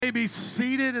may be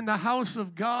seated in the house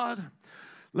of God.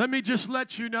 Let me just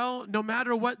let you know, no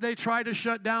matter what they try to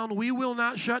shut down, we will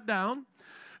not shut down.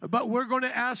 But we're going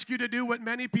to ask you to do what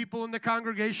many people in the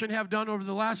congregation have done over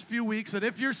the last few weeks, that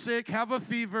if you're sick, have a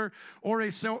fever, or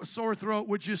a sore throat,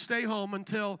 would you stay home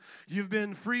until you've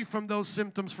been free from those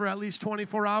symptoms for at least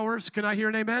 24 hours? Can I hear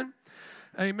an amen?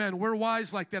 Amen. We're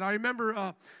wise like that. I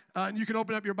remember, and you can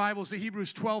open up your Bibles to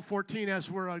Hebrews 12:14 as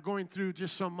we're going through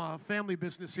just some family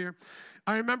business here.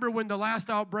 I remember when the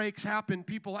last outbreaks happened,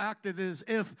 people acted as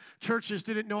if churches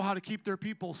didn't know how to keep their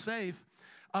people safe.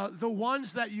 The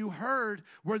ones that you heard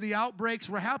where the outbreaks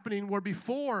were happening were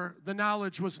before the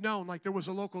knowledge was known. Like there was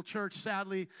a local church,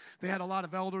 sadly, they had a lot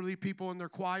of elderly people in their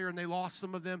choir and they lost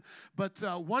some of them. But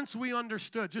once we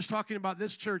understood, just talking about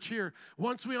this church here,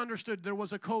 once we understood there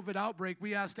was a COVID outbreak,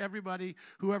 we asked everybody,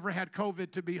 whoever had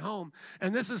COVID, to be home.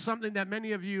 And this is something that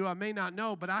many of you may not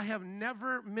know, but I have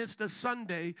never missed a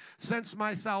Sunday since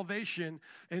my salvation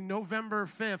in November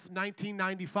 5th,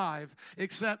 1995,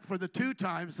 except for the 2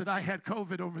 times that I had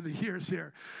COVID over the years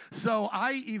here. So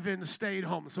I even stayed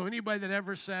home. So anybody that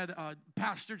ever said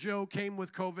Pastor Joe came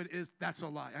with COVID, that's a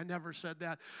lie. I never said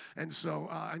that. And so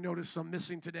I noticed some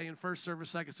missing today in first service,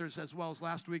 second service, as well as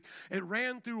last week. It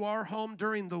ran through our home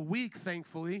during the week,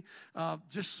 thankfully,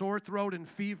 just sore throat and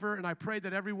fever. And I pray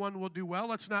that everyone will do well.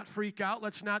 Let's not freak out.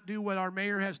 Let's not do what our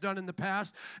mayor has done in the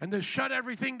past and just shut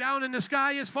everything down and the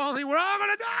sky is falling. We're all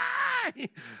going to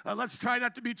die. Let's try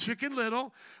not to be Chicken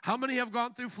Little. How many have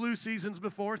gone through flu seasons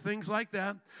before? Things like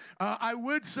that. I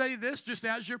would say this, just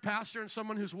as your pastor and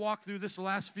someone who's walked through this the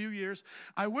last few years,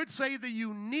 I would say the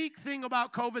unique thing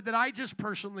about COVID that I just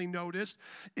personally noticed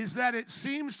is that it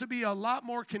seems to be a lot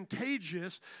more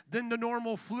contagious than the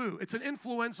normal flu. It's an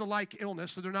influenza-like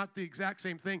illness, so they're not the exact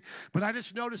same thing, but I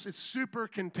just noticed it's super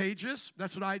contagious.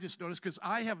 That's what I just noticed, because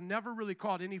I have never really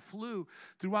caught any flu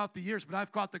throughout the years, but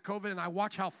I've caught the COVID, and I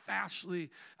watch how fastly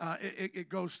it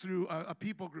goes through a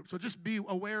people group. So just be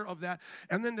aware of that.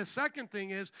 And then the second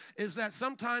thing is that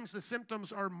sometimes the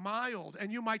symptoms are mild,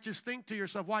 and you might just think to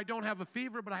yourself, well, I don't have a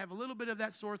fever, but I have a little bit of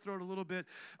that sore throat, a little bit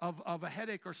of a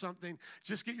headache or something.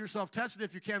 Just get yourself tested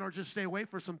if you can, or just stay away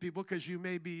from some people because you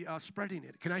may be spreading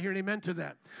it. Can I hear an amen to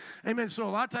that? Amen. So a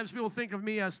lot of times people think of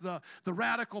me as the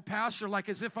radical pastor, like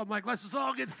as if I'm like, let's just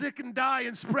all get sick and die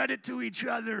and spread it to each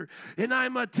other. And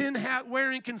I'm a tin hat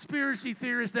wearing conspiracy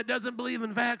theorist that doesn't believe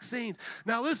in vaccines.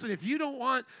 Now listen, if you don't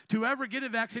want to ever get a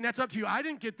vaccine, that's up to you. I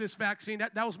didn't get this vaccine.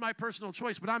 That was my personal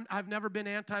choice, but I've never been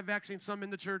anti-vaccine. Some in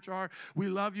the church are. We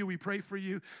love you. We pray for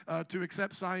you to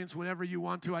accept science whenever you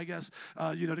want to, I guess,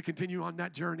 to continue on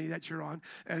that journey that you're on.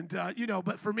 And,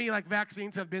 but for me, like,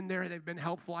 vaccines have been there. They've been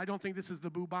helpful. I don't think this is the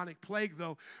bubonic plague,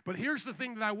 though. But here's the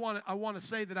thing that I want to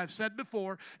say that I've said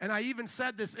before, and I even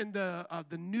said this in the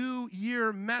New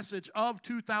Year message of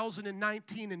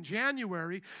 2019 in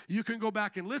January. You can go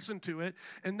back and listen to it,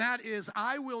 and that is,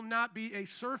 I will not be a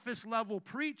surface-level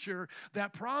preacher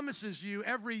that promises you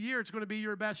every year it's going to be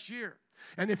your best year.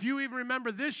 And if you even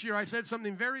remember this year, I said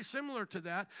something very similar to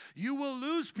that. You will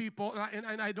lose people, and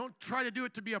I don't try to do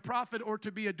it to be a prophet or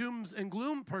to be a doom and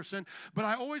gloom person, but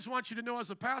I always want you to know as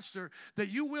a pastor that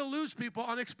you will lose people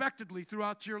unexpectedly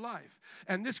throughout your life.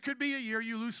 And this could be a year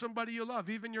you lose somebody you love,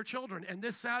 even your children. And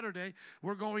this Saturday,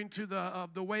 we're going to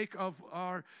the wake of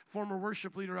our former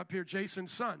worship leader up here,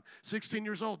 Jason's son, 16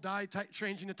 years old, died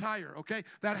changing a tire, okay?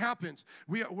 That happens.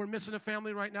 We're missing a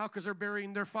family right now because they're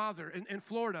burying their father in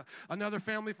Florida. Another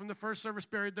family from the first service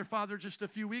buried their father just a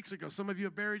few weeks ago. Some of you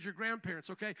have buried your grandparents,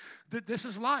 okay? This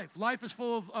is life. Life is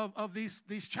full of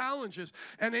these challenges.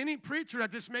 And any preacher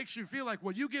that just makes you feel like,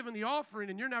 well, you give in the offering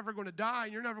and you're never going to die,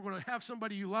 and you're never going to have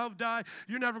somebody you love die,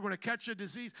 you're never going to catch a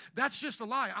disease, that's just a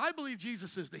lie. I believe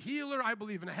Jesus is the healer. I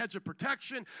believe in a hedge of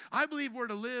protection. I believe we're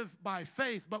to live by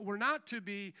faith, but we're not to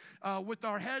be with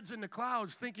our heads in the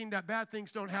clouds thinking that bad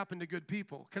things don't happen to good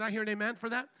people. Can I hear an amen for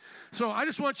that? So I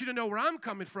just want you to know where I'm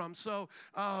coming from. So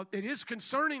it is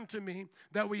concerning to me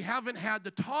that we haven't had the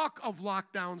talk of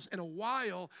lockdowns in a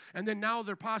while, and then now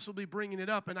they're possibly bringing it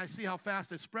up, and I see how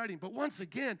fast it's spreading. But once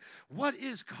again, what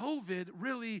is COVID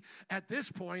really at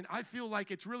this point? I feel like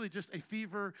it's really just a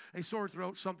fever, a sore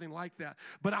throat, something like that.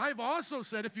 But I've also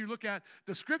said, if you look at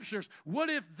the scriptures, what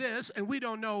if this, and we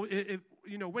don't know if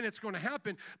when it's going to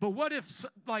happen, but what if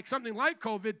something like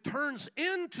COVID turns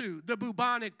into the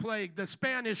bubonic plague, the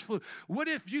Spanish flu? What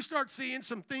if you start seeing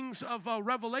some things of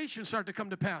Revelation start to come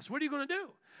to pass? What are you going to do?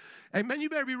 Amen. You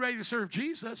better be ready to serve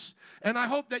Jesus. And I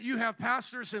hope that you have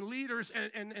pastors and leaders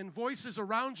and voices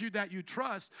around you that you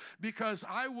trust, because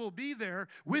I will be there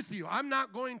with you. I'm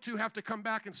not going to have to come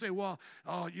back and say, well,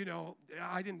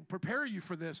 I didn't prepare you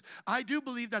for this. I do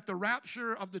believe that the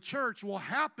rapture of the church will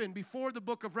happen before the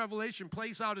book of Revelation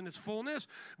plays out in its fullness.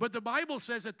 But the Bible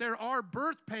says that there are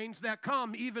birth pains that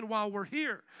come even while we're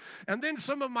here. And then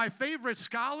some of my favorite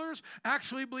scholars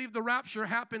actually believe the rapture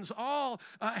happens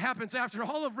after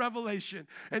all of Revelation.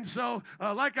 And so,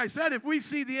 like I said, if we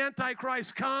see the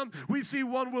Antichrist come, we see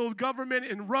one world government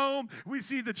in Rome, we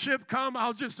see the chip come,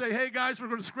 I'll just say, hey guys, we're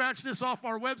going to scratch this off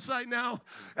our website now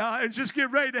and just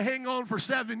get ready to hang on for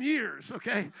 7 years,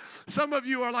 okay? Some of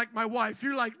you are like my wife.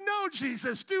 You're like, no,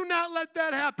 Jesus, do not let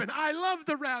that happen. I love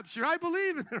the rapture. I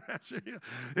believe in the rapture.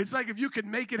 It's like if you could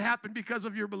make it happen because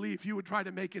of your belief, you would try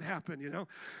to make it happen,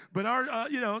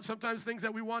 But sometimes things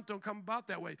that we want don't come about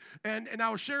that way. And I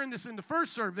was sharing this in the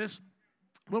first service.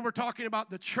 When we're talking about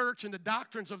the church and the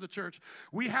doctrines of the church,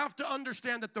 we have to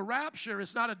understand that the rapture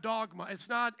is not a dogma. It's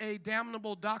not a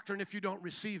damnable doctrine if you don't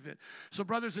receive it. So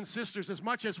brothers and sisters, as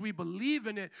much as we believe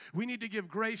in it, we need to give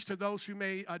grace to those who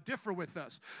may differ with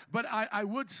us. But I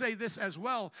would say this as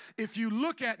well. If you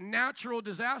look at natural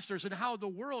disasters and how the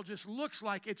world just looks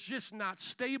like it's just not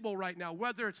stable right now,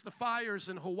 whether it's the fires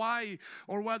in Hawaii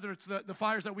or whether it's the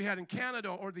fires that we had in Canada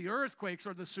or the earthquakes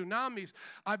or the tsunamis,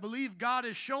 I believe God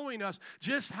is showing us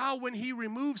just how when he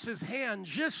removes his hand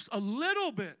just a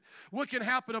little bit, what can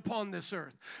happen upon this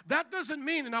earth. That doesn't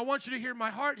mean, and I want you to hear my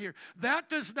heart here, that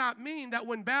does not mean that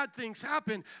when bad things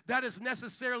happen, that is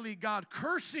necessarily God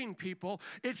cursing people.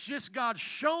 It's just God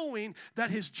showing that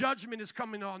his judgment is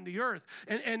coming on the earth.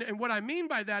 And what I mean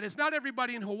by that is not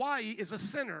everybody in Hawaii is a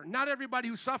sinner. Not everybody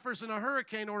who suffers in a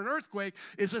hurricane or an earthquake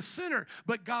is a sinner,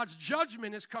 but God's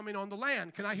judgment is coming on the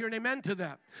land. Can I hear an amen to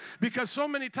that? Because so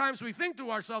many times we think to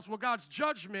ourselves, well, God's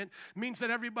judgment means that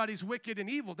everybody's wicked and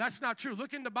evil. That's not true.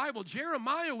 Look in the Bible.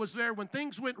 Jeremiah was there when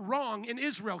things went wrong in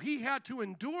Israel. He had to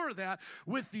endure that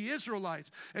with the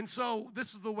Israelites. And so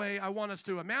this is the way I want us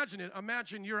to imagine it.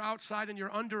 Imagine you're outside and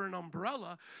you're under an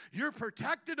umbrella. You're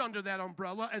protected under that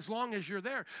umbrella as long as you're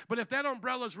there. But if that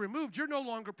umbrella is removed, you're no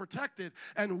longer protected.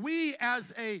 And we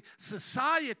as a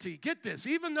society, get this,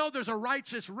 even though there's a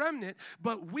righteous remnant,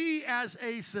 but we as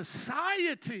a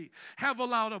society have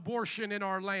allowed abortion in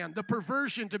our land. The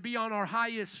perversion to be on our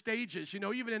highest stages.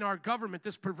 Even in our government,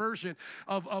 this perversion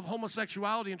of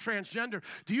homosexuality and transgender.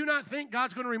 Do you not think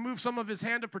God's going to remove some of his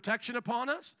hand of protection upon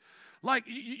us? Like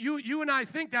you and I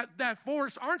think that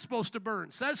forests aren't supposed to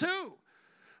burn. Says who?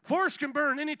 Forest can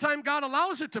burn anytime God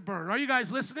allows it to burn. Are you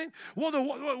guys listening? Well,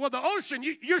 the ocean,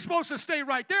 you're supposed to stay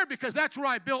right there because that's where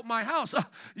I built my house.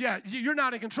 Yeah, you're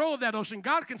not in control of that ocean.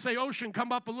 God can say, ocean,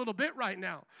 come up a little bit right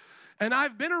now. And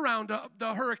I've been around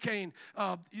the hurricane,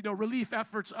 relief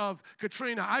efforts of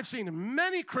Katrina. I've seen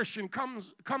many Christians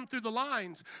come through the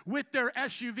lines with their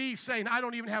SUVs saying, I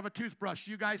don't even have a toothbrush.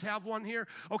 You guys have one here?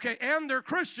 Okay, and they're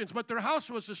Christians, but their house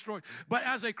was destroyed. But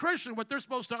as a Christian, what they're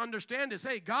supposed to understand is,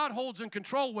 hey, God holds in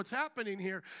control what's happening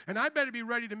here, and I better be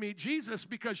ready to meet Jesus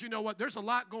because you know what? There's a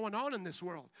lot going on in this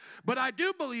world. But I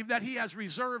do believe that he has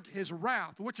reserved his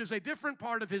wrath, which is a different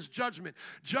part of his judgment.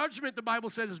 Judgment, the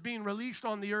Bible says, is being released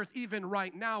on the earth even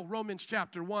right now, Romans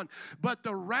chapter 1. But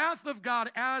the wrath of God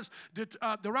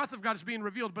is being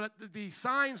revealed, but the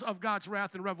signs of God's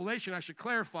wrath in Revelation, I should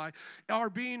clarify, are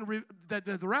being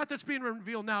the wrath that's being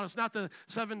revealed now is not the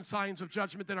 7 signs of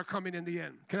judgment that are coming in the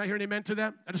end. Can I hear an amen to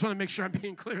that? I just want to make sure I'm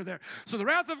being clear there. So the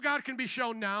wrath of God can be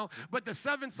shown now, but the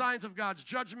 7 signs of God's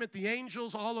judgment, the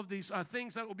angels, all of these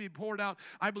things that will be poured out,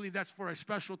 I believe that's for a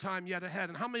special time yet ahead.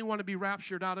 And how many want to be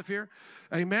raptured out of here?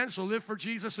 Amen. So live for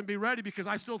Jesus and be ready, because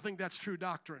I still think that's true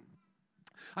doctrine.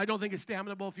 I don't think it's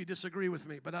damnable if you disagree with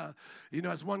me. But,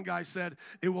 as one guy said,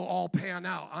 it will all pan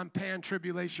out. I'm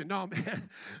pan-tribulation. No, man,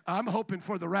 I'm hoping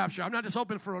for the rapture. I'm not just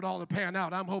hoping for it all to pan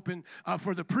out. I'm hoping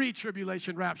for the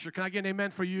pre-tribulation rapture. Can I get an amen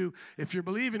for you if you're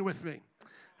believing with me?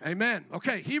 Amen.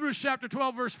 Okay, Hebrews chapter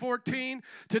 12, verse 14.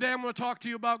 Today I'm going to talk to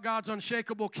you about God's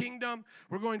unshakable kingdom.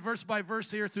 We're going verse by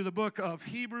verse here through the book of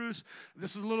Hebrews.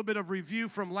 This is a little bit of review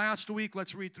from last week.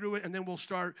 Let's read through it, and then we'll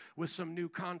start with some new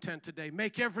content today.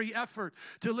 Make every effort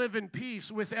to live in peace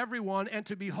with everyone and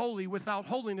to be holy. Without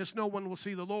holiness, no one will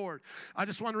see the Lord. I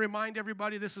just want to remind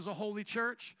everybody this is a holy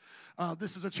church.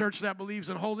 This is a church that believes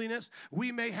in holiness.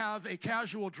 We may have a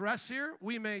casual dress here.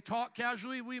 We may talk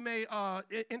casually. We may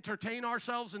entertain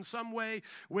ourselves themselves in some way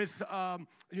with,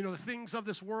 the things of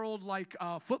this world like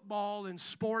football and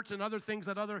sports and other things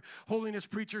that other holiness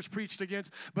preachers preached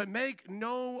against. But make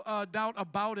no doubt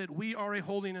about it, we are a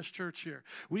holiness church here.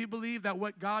 We believe that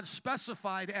what God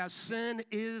specified as sin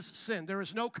is sin. There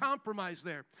is no compromise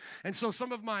there. And so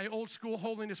some of my old school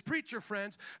holiness preacher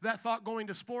friends that thought going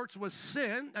to sports was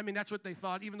sin, I mean, that's what they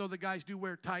thought, even though the guys do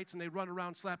wear tights and they run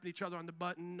around slapping each other on the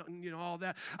butt and all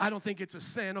that. I don't think it's a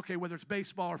sin, okay, whether it's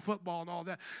baseball or football and all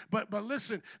that. But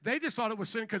listen, they just thought it was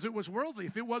sin because it was worldly.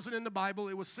 If it wasn't in the Bible,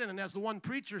 it was sin. And as the one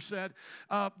preacher said,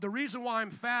 the reason why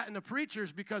I'm fat in a preacher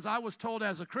is because I was told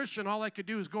as a Christian all I could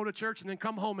do is go to church and then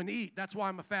come home and eat. That's why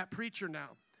I'm a fat preacher now.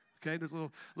 Okay, there's a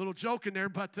little joke in there,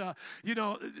 but,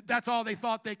 that's all they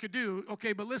thought they could do.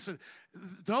 Okay, but listen,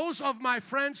 those of my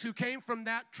friends who came from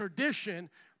that tradition,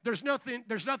 there's nothing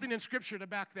in Scripture to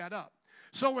back that up.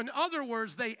 So in other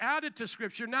words, they added to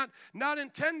Scripture, not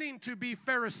intending to be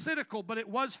pharisaical, but it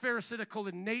was pharisaical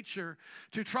in nature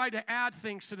to try to add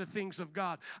things to the things of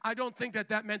God. I don't think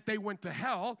that meant they went to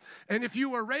hell. And if you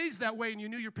were raised that way and you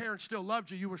knew your parents still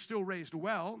loved you, you were still raised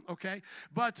well, okay?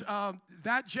 But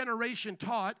that generation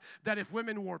taught that if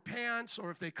women wore pants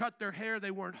or if they cut their hair,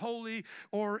 they weren't holy,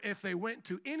 or if they went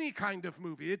to any kind of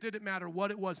movie, it didn't matter what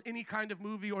it was, any kind of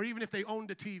movie, or even if they owned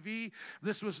a TV,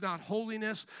 this was not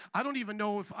holiness. I don't even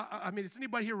know if, is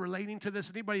anybody here relating to this?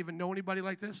 Anybody even know anybody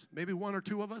like this? Maybe one or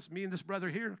two of us, me and this brother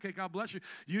here. Okay, God bless you.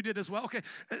 You did as well. Okay,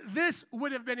 this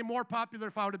would have been more popular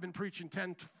if I would have been preaching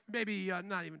 10, maybe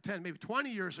not even 10, maybe 20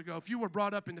 years ago. If you were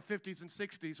brought up in the 50s and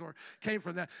 60s or came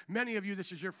from that. Many of you,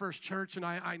 this is your first church, and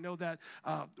I know that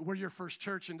we're your first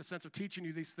church in the sense of teaching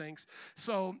you these things.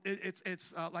 So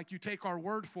it's like you take our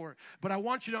word for it. But I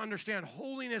want you to understand,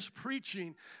 holiness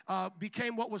preaching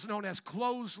became what was known as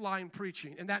clothesline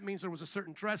preaching, and that means there was a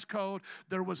certain dress code,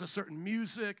 there was a certain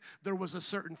music, there was a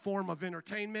certain form of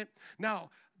entertainment. Now,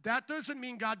 that doesn't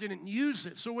mean God didn't use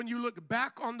it. So when you look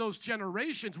back on those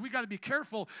generations, we got to be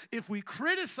careful if we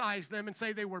criticize them and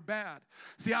say they were bad.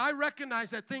 See, I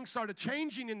recognize that things started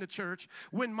changing in the church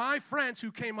when my friends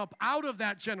who came up out of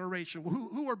that generation,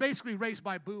 who were basically raised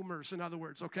by boomers, in other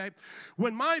words, okay?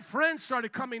 When my friends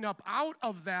started coming up out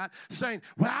of that saying,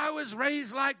 well, I was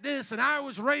raised like this, and I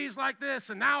was raised like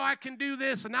this, and now I can do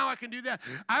this, and now I can do that.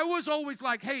 I was always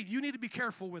like, hey, you need to be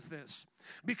careful with this.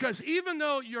 Because even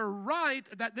though you're right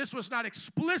that this was not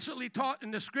explicitly taught in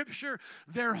the Scripture,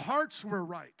 their hearts were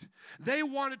right. They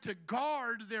wanted to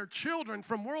guard their children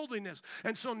from worldliness.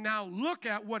 And so now look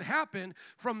at what happened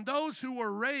from those who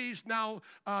were raised now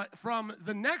from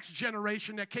the next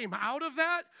generation that came out of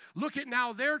that. Look at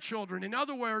now their children. In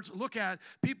other words, look at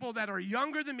people that are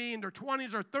younger than me in their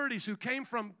 20s or 30s who came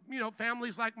from,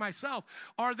 families like myself.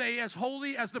 Are they as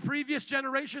holy as the previous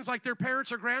generations like their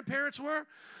parents or grandparents were?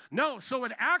 No, so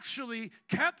it actually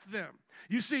kept them.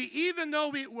 You see, even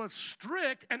though it was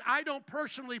strict, and I don't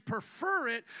personally prefer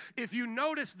it, if you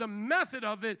notice the method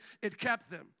of it, it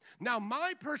kept them. Now,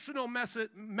 my personal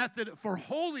method for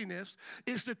holiness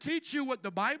is to teach you what the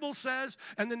Bible says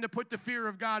and then to put the fear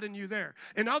of God in you there.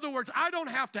 In other words, I don't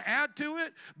have to add to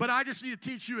it, but I just need to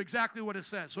teach you exactly what it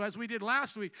says. So as we did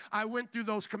last week, I went through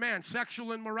those commands.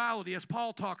 Sexual immorality, as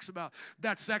Paul talks about.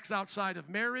 That's sex outside of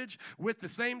marriage with the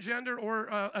same gender or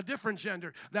a different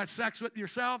gender. That's sex with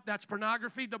yourself. That's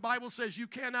pornography. The Bible says you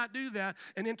cannot do that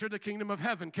and enter the kingdom of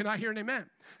heaven. Can I hear an amen?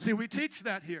 See, we teach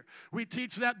that here. We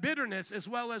teach that bitterness as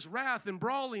well as wrath and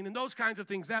brawling and those kinds of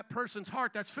things. That person's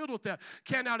heart that's filled with that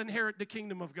cannot inherit the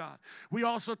kingdom of God. We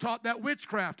also taught that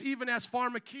witchcraft, even as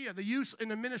pharmakia, the use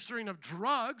and administering of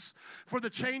drugs for the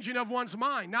changing of one's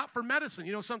mind, not for medicine.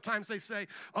 Sometimes they say,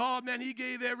 oh man, he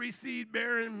gave every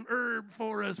seed-bearing herb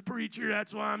for us, preacher,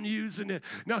 that's why I'm using it.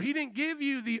 No, he didn't give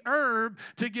you the herb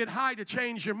to get high to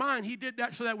change your mind. He did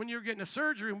that so that when you're getting a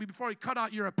surgery and before he cut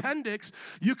out your appendix,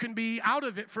 you can be out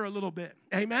of it for a little bit.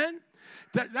 Amen?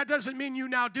 That doesn't mean you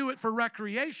now do it for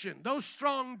recreation. Those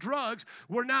strong drugs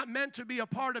were not meant to be a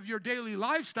part of your daily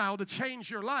lifestyle to change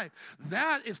your life.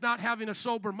 That is not having a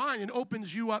sober mind and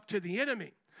opens you up to the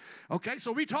enemy. Okay,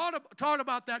 so we taught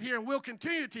about that here, and we'll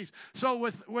continue to teach.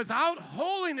 So without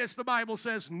holiness, the Bible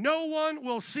says, no one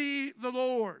will see the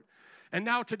Lord. And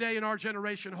now today in our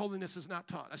generation, holiness is not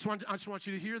taught. I just want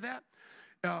you to hear that.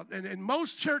 And in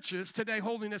most churches today,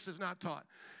 holiness is not taught.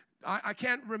 I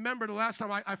can't remember the last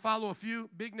time I follow a few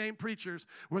big-name preachers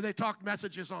where they talk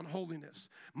messages on holiness.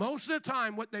 Most of the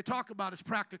time, what they talk about is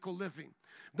practical living.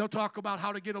 They'll talk about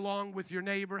how to get along with your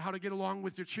neighbor, how to get along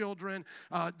with your children.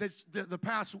 The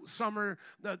past summer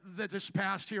that just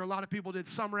passed here, a lot of people did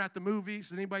summer at the movies.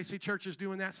 Did anybody see churches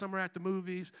doing that, summer at the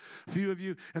movies? A few of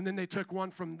you. And then they took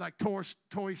one from like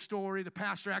Toy Story. The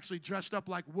pastor actually dressed up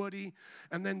like Woody.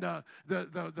 And then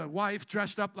the wife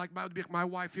dressed up like my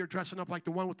wife here, dressing up like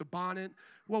the one with the bonnet.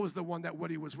 What was the one that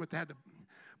Woody was with? They had the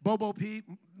Bobo Peep,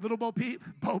 Little Bo Peep,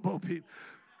 Bobo Peep.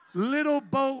 Little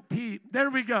Bo Peep. There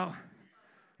we go.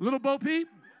 Little Bo Peep?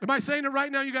 Am I saying it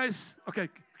right now, you guys? Okay,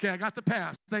 I got the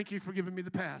pass. Thank you for giving me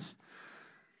the pass.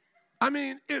 I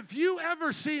mean, if you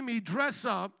ever see me dress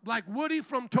up like Woody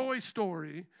from Toy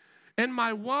Story and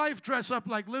my wife dress up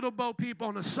like Little Bo Peep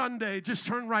on a Sunday, just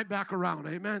turn right back around,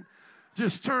 amen?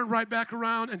 Just turn right back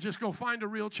around and just go find a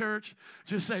real church.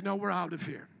 Just say, no, we're out of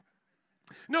here.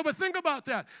 No, but think about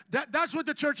that. That's what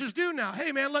the churches do now.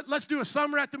 Hey, man, let's do a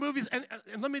summer at the movies. And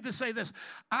let me just say this.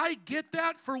 I get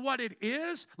that for what it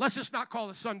is. Let's just not call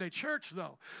it Sunday church,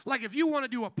 though. Like if you want to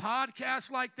do a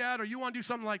podcast like that or you want to do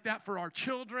something like that for our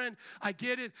children, I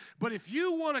get it. But if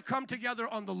you want to come together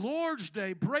on the Lord's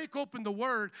Day, break open the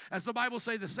Word, as the Bible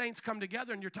says, the saints come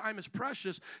together and your time is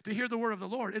precious to hear the Word of the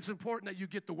Lord, it's important that you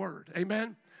get the Word.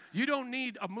 Amen? You don't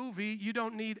need a movie. You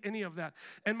don't need any of that.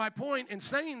 And my point in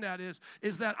saying that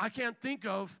is that I can't think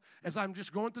of, as I'm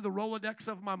just going through the Rolodex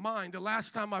of my mind, the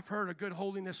last time I've heard a good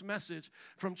holiness message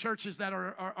from churches that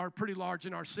are pretty large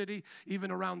in our city,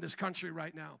 even around this country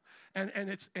right now. And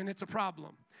it's a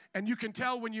problem. And you can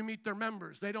tell when you meet their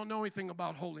members. They don't know anything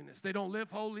about holiness. They don't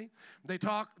live holy. They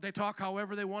talk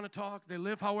however they want to talk. They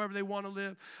live however they want to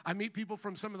live. I meet people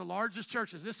from some of the largest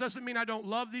churches. This doesn't mean I don't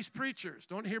love these preachers.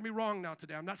 Don't hear me wrong now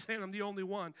today. I'm not saying I'm the only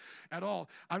one at all.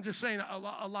 I'm just saying a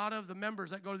lot of the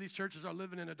members that go to these churches are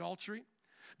living in adultery.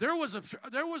 There was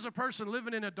a person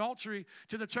living in adultery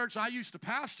to the church I used to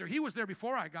pastor. He was there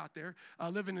before I got there,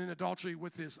 living in adultery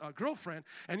with his girlfriend.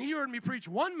 And he heard me preach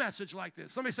one message like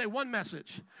this. Somebody say one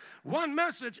message. One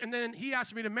message, and then he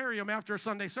asked me to marry him after a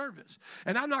Sunday service.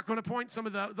 And I'm not going to point some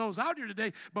of those out here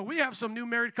today, but we have some new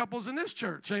married couples in this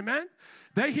church. Amen?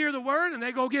 They hear the word and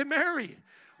they go get married.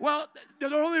 Well,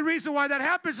 the only reason why that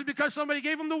happens is because somebody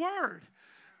gave them the word.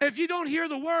 If you don't hear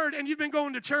the word and you've been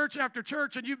going to church after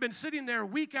church and you've been sitting there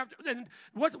week after, then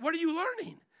what are you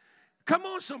learning? Come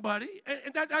on, somebody.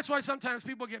 And that's why sometimes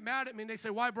people get mad at me and they say,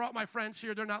 well, I brought my friends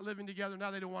here. They're not living together. Now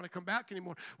they don't want to come back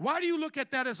anymore. Why do you look at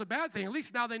that as a bad thing? At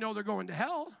least now they know they're going to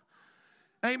hell.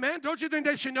 Amen? Don't you think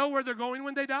they should know where they're going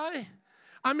when they die?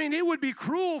 I mean, it would be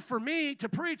cruel for me to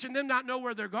preach and them not know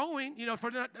where they're going, for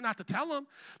not to tell them.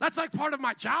 That's like part of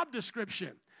my job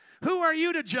description. Who are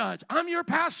you to judge? I'm your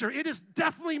pastor. It is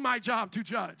definitely my job to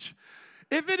judge.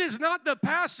 If it is not the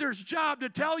pastor's job to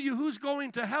tell you who's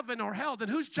going to heaven or hell, then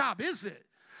whose job is it?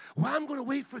 Well, I'm going to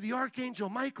wait for the Archangel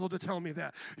Michael to tell me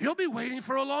that. You'll be waiting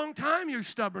for a long time, you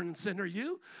stubborn sinner,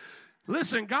 you.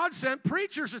 Listen, God sent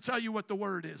preachers to tell you what the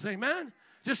word is. Amen?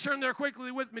 Just turn there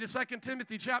quickly with me to 2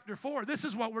 Timothy chapter 4. This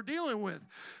is what we're dealing with.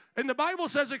 And the Bible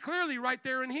says it clearly right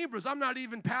there in Hebrews. I'm not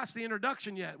even past the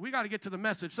introduction yet. We got to get to the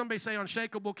message. Somebody say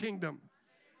unshakable kingdom.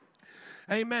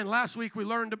 Amen. Last week we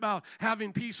learned about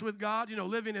having peace with God,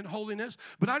 living in holiness.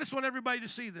 But I just want everybody to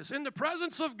see this. In the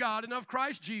presence of God and of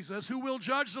Christ Jesus, who will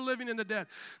judge the living and the dead.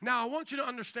 Now, I want you to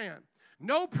understand,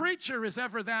 no preacher is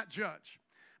ever that judge.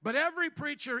 But every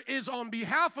preacher is on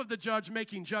behalf of the judge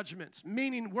making judgments,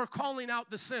 meaning we're calling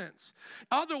out the sins.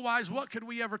 Otherwise, what could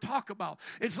we ever talk about?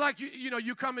 It's like,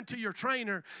 you come into your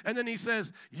trainer, and then he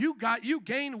says, you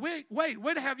gained weight.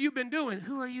 What have you been doing?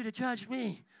 Who are you to judge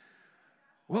me?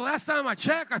 Well, last time I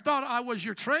checked, I thought I was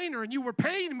your trainer, and you were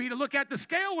paying me to look at the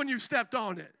scale when you stepped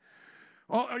on it.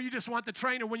 Or you just want the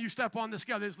trainer when you step on the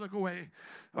scale, they just look away.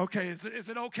 Okay, is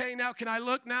it okay now? Can I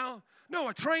look now? No,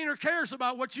 a trainer cares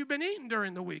about what you've been eating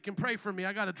during the week. And pray for me.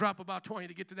 I got to drop about 20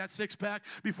 to get to that six-pack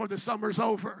before the summer's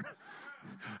over.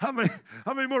 How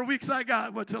many more weeks I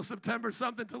got? What, till September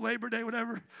something, till Labor Day,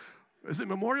 whatever? Is it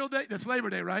Memorial Day? That's Labor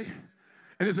Day, right?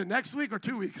 And is it next week or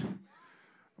 2 weeks?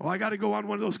 Oh, I got to go on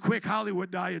one of those quick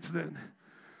Hollywood diets then.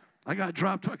 I got to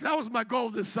drop 20. That was my goal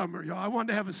this summer, y'all. I wanted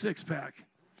to have a six-pack.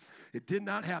 It did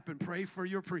not happen. Pray for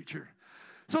your preacher.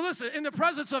 So listen, in the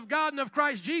presence of God and of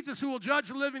Christ Jesus, who will judge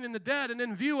the living and the dead, and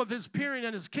in view of his appearing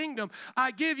and his kingdom,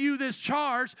 I give you this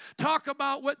charge. Talk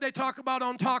about what they talk about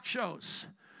on talk shows.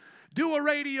 Do a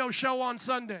radio show on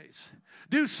Sundays.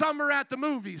 Do summer at the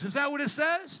movies. Is that what it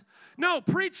says? No,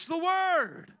 preach the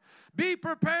word. Be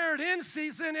prepared in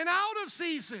season and out of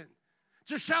season.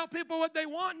 Just tell people what they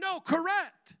want? No,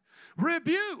 correct,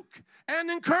 rebuke, and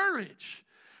encourage.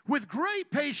 with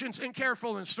great patience and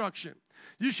careful instruction.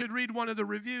 You should read one of the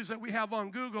reviews that we have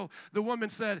on Google. The woman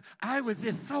said, I was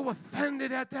just so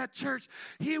offended at that church.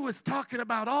 He was talking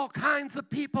about all kinds of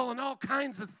people and all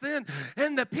kinds of sin,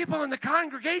 and the people in the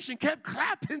congregation kept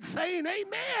clapping, saying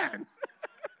amen.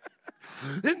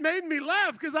 It made me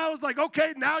laugh because I was like,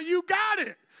 okay, now you got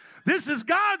it. This is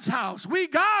God's house. We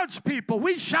God's people.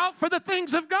 We shout for the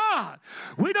things of God.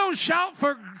 We don't shout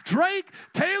for Drake,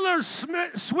 Taylor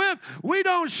Swift. We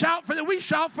don't shout for that. We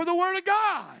shout for the Word of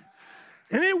God.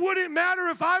 And it wouldn't matter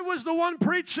if I was the one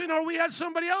preaching or we had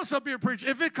somebody else up here preaching.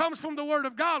 If it comes from the Word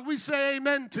of God, we say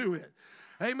amen to it.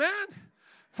 Amen?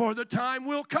 For the time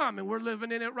will come, and we're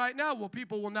living in it right now, where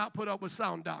people will not put up with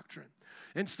sound doctrine.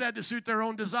 Instead, to suit their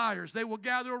own desires, they will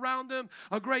gather around them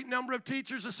a great number of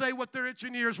teachers to say what their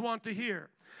itching ears want to hear.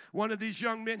 One of these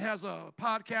young men has a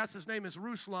podcast. His name is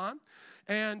Ruslan.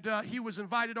 And he was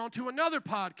invited onto another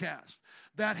podcast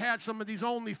that had some of these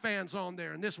OnlyFans on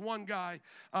there. And this one guy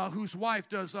whose wife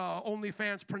does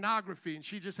OnlyFans pornography, and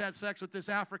she just had sex with this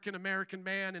African-American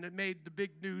man, and it made the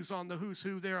big news on the who's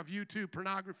who there of YouTube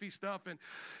pornography stuff. And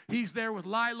he's there with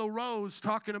Lila Rose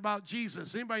talking about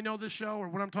Jesus. Anybody know this show or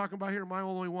what I'm talking about here? Am I the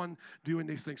only one doing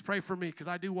these things? Pray for me because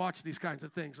I do watch these kinds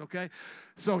of things, okay?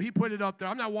 So he put it up there.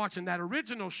 I'm not watching that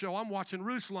original show. I'm watching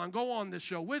Ruslan go on this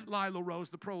show with Lila Rose,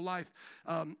 the pro-life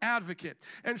advocate.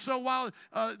 And so while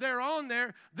they're on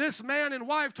there, this man and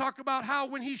wife talk about how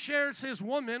when he shares his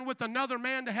woman with another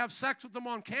man to have sex with them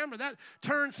on camera, that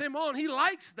turns him on. He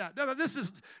likes that. Now, this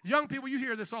is, young people, you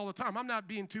hear this all the time. I'm not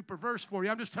being too perverse for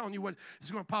you. I'm just telling you what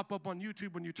is going to pop up on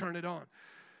YouTube when you turn it on.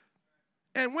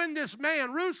 And when this man,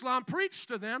 Ruslan, preached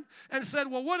to them and said,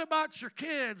 well, what about your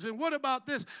kids and what about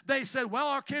this? They said, well,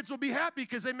 our kids will be happy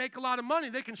because they make a lot of money.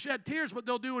 They can shed tears, but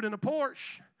they'll do it in a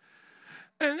Porsche.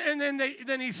 And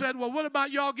then he said, well, what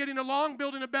about y'all getting along,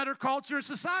 building a better culture in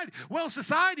society? Well,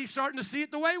 society's starting to see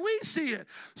it the way we see it.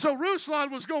 So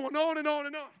Ruslan was going on and on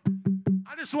and on.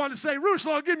 I just wanted to say,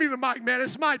 Ruslan, give me the mic, man.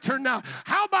 It's my turn now.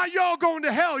 How about y'all going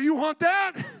to hell? You want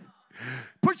that?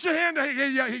 Put your hand,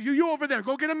 you over there.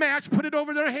 Go get a match, put it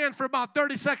over their hand for about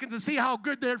 30 seconds and see how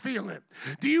good they're feeling.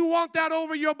 Do you want that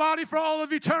over your body for all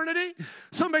of eternity?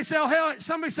 Somebody say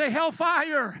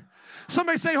hellfire.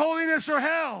 Somebody say holiness or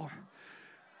hell.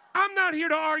 I'm not here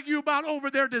to argue about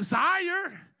over their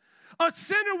desire. A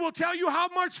sinner will tell you how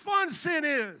much fun sin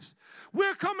is.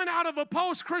 We're coming out of a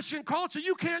post-Christian culture.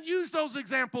 You can't use those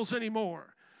examples anymore.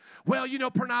 Well, you know,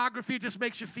 pornography just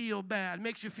makes you feel bad,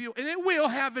 makes you feel, and it will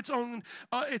have its own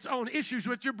issues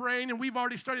with your brain, and we've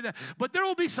already studied that. But there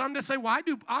will be some that say, well,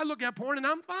 I look at porn and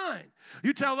I'm fine.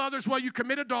 You tell others, well, you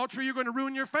commit adultery, you're going to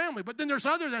ruin your family. But then there's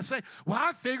others that say, well,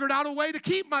 I figured out a way to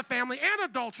keep my family and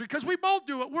adultery because we both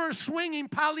do it. We're a swinging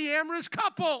polyamorous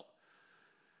couple.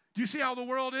 Do you see how the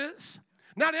world is?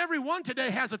 Not everyone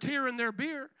today has a tear in their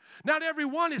beer. Not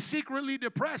everyone is secretly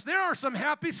depressed. There are some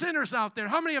happy sinners out there.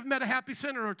 How many have met a happy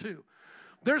sinner or two?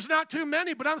 There's not too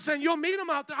many, but I'm saying you'll meet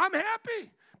them out there. I'm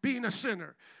happy being a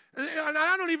sinner. And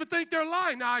I don't even think they're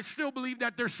lying. Now, I still believe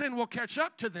that their sin will catch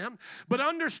up to them. But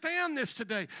understand this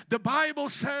today. The Bible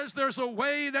says there's a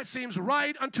way that seems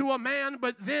right unto a man,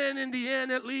 but then in the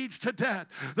end it leads to death.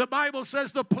 The Bible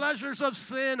says the pleasures of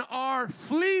sin are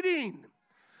fleeting.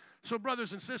 So,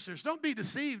 brothers and sisters, don't be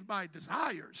deceived by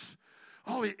desires.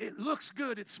 Oh, it looks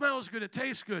good, it smells good, it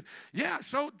tastes good. Yeah,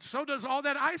 so does all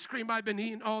that ice cream I've been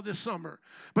eating all this summer.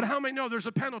 But how many know there's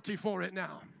a penalty for it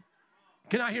now?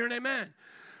 Can I hear an amen?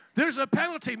 There's a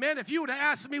penalty, man. If you would have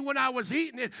asked me when I was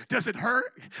eating it, does it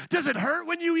hurt? Does it hurt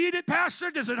when you eat it, Pastor?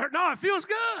 Does it hurt? No, it feels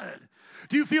good.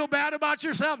 Do you feel bad about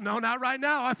yourself? No, not right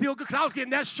now. I feel good because I was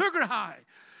getting that sugar high.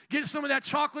 Getting some of that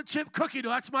chocolate chip cookie dough.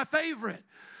 That's my favorite.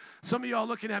 Some of y'all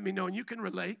looking at me knowing you can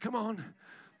relate. Come on.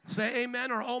 Say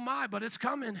amen or oh my, but it's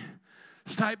coming.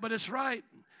 It's tight, but it's right.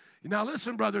 Now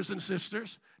listen, brothers and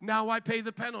sisters. Now I pay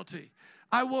the penalty.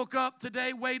 I woke up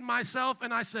today, weighed myself,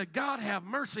 and I said, God have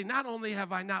mercy. Not only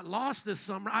have I not lost this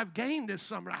summer, I've gained this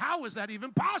summer. How is that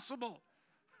even possible?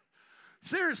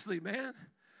 Seriously, man.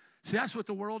 See, that's what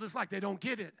the world is like. They don't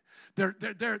get it.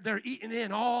 They're eating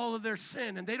in all of their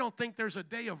sin, and they don't think there's a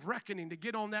day of reckoning to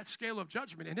get on that scale of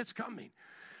judgment, and it's coming.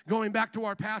 Going back to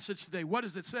our passage today, what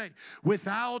does it say?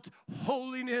 Without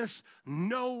holiness,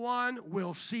 no one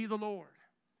will see the Lord.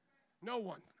 No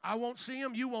one. I won't see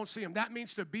him, you won't see him. That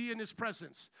means to be in his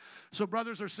presence. So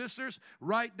brothers or sisters,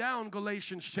 write down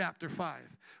Galatians chapter 5.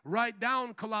 Write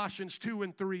down Colossians 2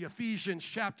 and 3, Ephesians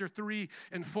chapter 3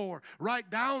 and 4. Write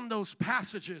down those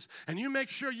passages, and you make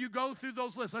sure you go through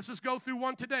those lists. Let's just go through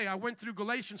one today. I went through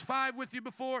Galatians 5 with you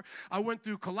before. I went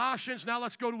through Colossians. Now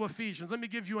let's go to Ephesians. Let me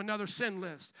give you another sin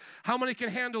list. How many can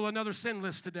handle another sin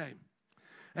list today?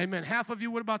 Amen. Half of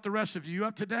you, what about the rest of you? You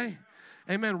up today?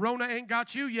 Amen. Rona ain't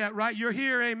got you yet, right? You're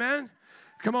here, amen.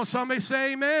 Come on, somebody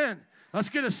say amen. Let's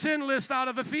get a sin list out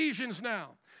of Ephesians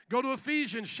now. Go to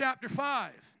Ephesians chapter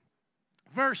 5,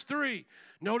 verse 3.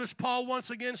 Notice Paul once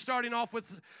again starting off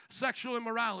with sexual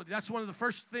immorality. That's one of the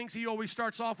first things he always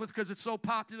starts off with because it's so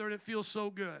popular and it feels so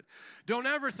good. Don't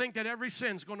ever think that every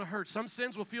sin's going to hurt. Some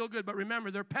sins will feel good, but remember,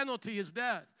 their penalty is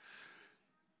death.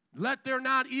 Let there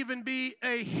not even be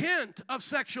a hint of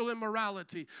sexual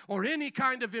immorality or any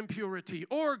kind of impurity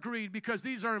or greed, because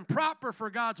these are improper for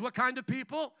God's what kind of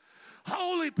people?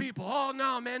 Holy people. Oh,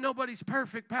 no, man, nobody's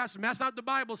perfect, Pastor. That's not what the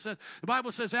Bible says. The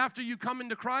Bible says after you come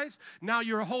into Christ, now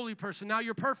you're a holy person. Now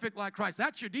you're perfect like Christ.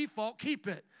 That's your default. Keep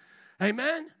it.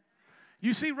 Amen?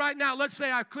 You see, right now, let's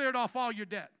say I've cleared off all your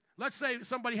debt. Let's say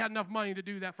somebody had enough money to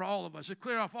do that for all of us. It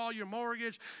cleared off all your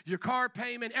mortgage, your car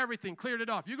payment, everything, cleared it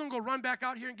off. You're going to go run back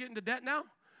out here and get into debt now?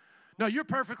 No, you're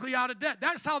perfectly out of debt.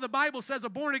 That's how the Bible says a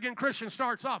born-again Christian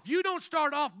starts off. You don't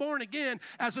start off born again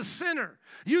as a sinner.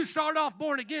 You start off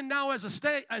born again now as a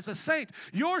saint.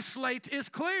 Your slate is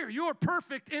clear. You're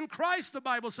perfect in Christ, the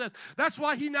Bible says. That's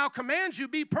why he now commands you,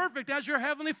 be perfect as your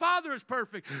heavenly Father is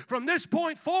perfect. From this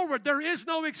point forward, there is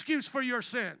no excuse for your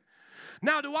sin.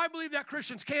 Now, do I believe that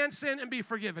Christians can sin and be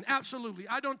forgiven? Absolutely.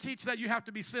 I don't teach that you have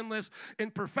to be sinless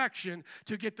in perfection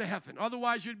to get to heaven.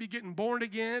 Otherwise, you'd be getting born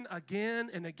again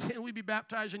and again. We'd be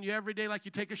baptizing you every day like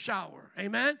you take a shower.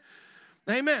 Amen?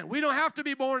 Amen. We don't have to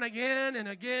be born again and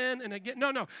again and again.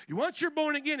 No. Once you're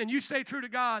born again and you stay true to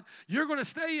God, you're going to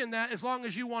stay in that as long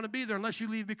as you want to be there, unless you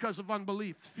leave because of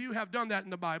unbelief. Few have done that in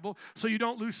the Bible, so you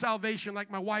don't lose salvation like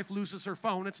my wife loses her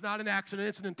phone. It's not an accident.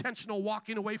 It's an intentional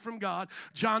walking away from God.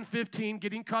 John 15,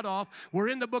 getting cut off. We're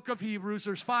in the book of Hebrews.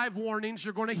 There's 5 warnings.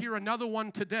 You're going to hear another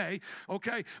one today,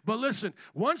 okay? But listen,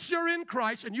 once you're in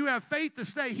Christ and you have faith to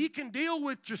stay, he can deal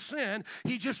with your sin.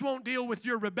 He just won't deal with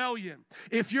your rebellion.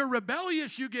 If you're rebellious,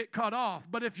 you get cut off.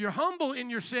 But if you're humble in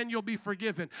your sin, you'll be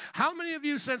forgiven. How many of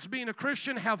you, since being a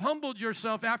Christian, have humbled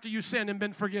yourself after you sin and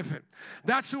been forgiven?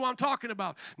 That's who I'm talking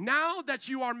about. Now that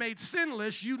you are made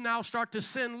sinless, you now start to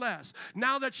sin less.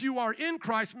 Now that you are in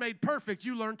Christ made perfect,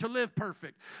 you learn to live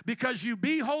perfect. Because you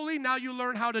be holy, now you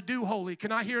learn how to do holy.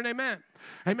 Can I hear an amen?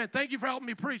 Amen. Thank you for helping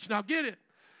me preach. Now get it.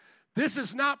 This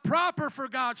is not proper for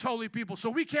God's holy people, so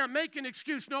we can't make an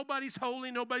excuse. Nobody's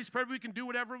holy, nobody's perfect. We can do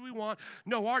whatever we want.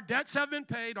 No, our debts have been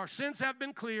paid. Our sins have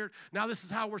been cleared. Now this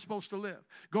is how we're supposed to live.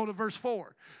 Go to verse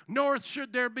 4. Nor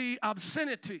should there be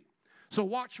obscenity. So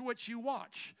watch what you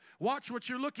watch. Watch what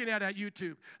you're looking at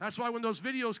YouTube. That's why when those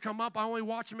videos come up, I only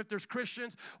watch them if there's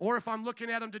Christians, or if I'm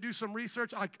looking at them to do some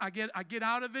research, I get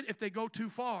out of it if they go too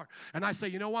far. And I say,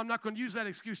 you know what, I'm not going to use that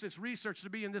excuse, it's research,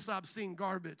 to be in this obscene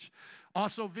garbage.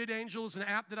 Also, VidAngel is an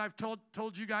app that I've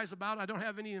told you guys about. I don't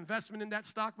have any investment in that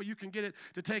stock, but you can get it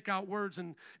to take out words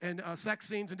and sex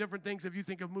scenes and different things if you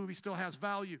think a movie still has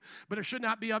value. But it should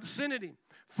not be obscenity,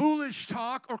 foolish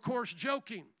talk, or coarse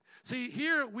joking. See,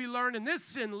 here we learn in this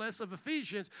sin list of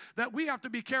Ephesians that we have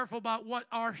to be careful about what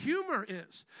our humor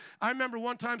is. I remember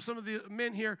one time some of the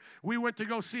men here, we went to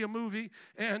go see a movie,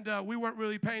 and we weren't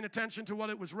really paying attention to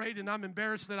what it was rated, and I'm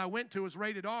embarrassed that I went to. It was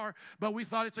rated R, but we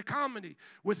thought it's a comedy.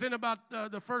 Within about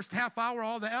the first half hour,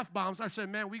 all the F-bombs, I said,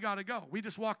 man, we got to go. We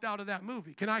just walked out of that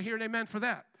movie. Can I hear an amen for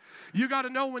that? You got to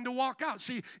know when to walk out.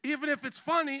 See, even if it's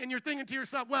funny and you're thinking to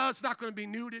yourself, well, it's not going to be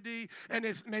nudity and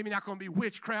it's maybe not going to be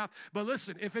witchcraft. But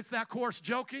listen, if it's that coarse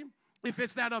joking, if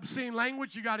it's that obscene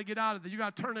language, you got to get out of it. You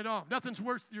got to turn it off. Nothing's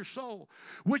worth your soul,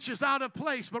 which is out of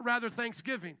place, but rather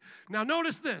thanksgiving. Now,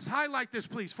 notice this. Highlight this,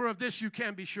 please. For of this you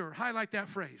can be sure. Highlight that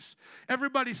phrase.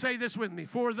 Everybody say this with me.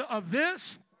 Of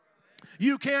this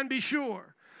you can be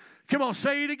sure. Come on,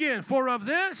 say it again. For of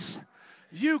this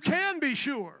you can be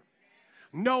sure.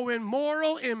 No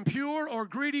immoral, impure, or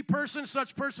greedy person,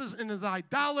 such person as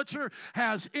idolater,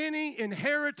 has any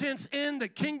inheritance in the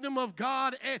kingdom of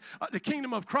God, the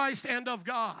kingdom of Christ and of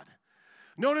God.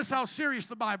 Notice how serious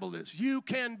the Bible is. You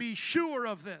can be sure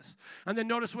of this. And then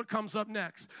notice what comes up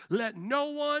next. Let no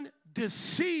one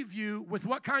deceive you with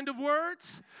what kind of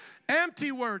words?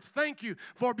 Empty words. Thank you.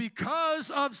 For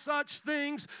because of such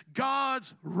things,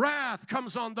 God's wrath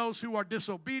comes on those who are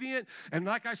disobedient. And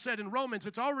like I said in Romans,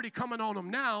 it's already coming on them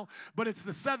now, but it's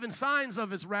the 7 signs of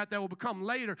his wrath that will become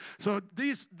later. So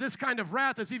this kind of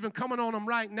wrath is even coming on them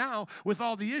right now with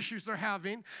all the issues they're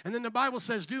having. And then the Bible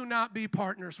says, do not be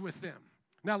partners with them.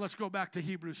 Now let's go back to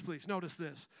Hebrews, please. Notice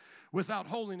this. Without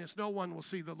holiness, no one will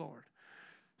see the Lord.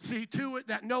 See to it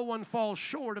that no one falls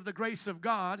short of the grace of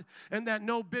God, and that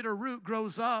no bitter root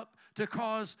grows up to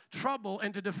cause trouble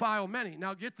and to defile many.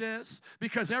 Now get this,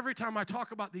 because every time I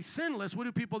talk about the sinless, what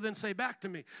do people then say back to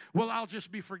me? Well, I'll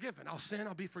just be forgiven. I'll sin,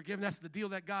 I'll be forgiven. That's the deal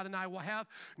that God and I will have.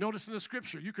 Notice in the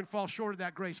scripture, you can fall short of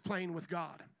that grace playing with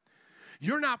God.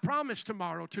 You're not promised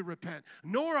tomorrow to repent,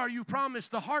 nor are you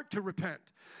promised the heart to repent.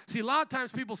 See, a lot of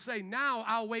times people say, now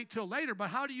I'll wait till later,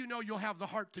 but how do you know you'll have the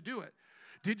heart to do it?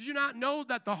 Did you not know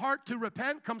that the heart to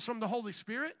repent comes from the Holy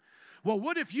Spirit? Well,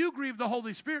 what if you grieve the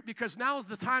Holy Spirit because now is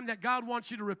the time that God wants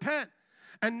you to repent,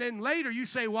 and then later you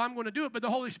say, well, I'm going to do it, but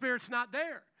the Holy Spirit's not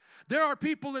there. There are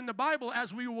people in the Bible,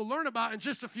 as we will learn about in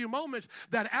just a few moments,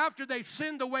 that after they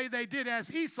sinned the way they did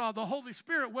as Esau, the Holy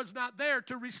Spirit was not there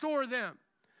to restore them.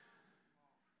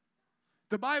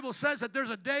 The Bible says that there's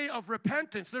a day of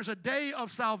repentance. There's a day of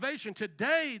salvation.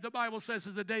 Today, the Bible says,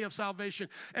 is a day of salvation.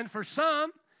 And for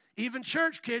some, even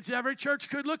church kids, every church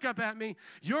could look up at me.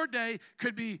 Your day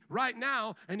could be right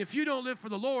now, and if you don't live for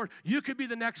the Lord, you could be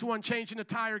the next one changing a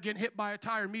tire, getting hit by a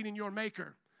tire, meeting your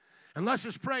maker. And let's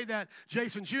just pray that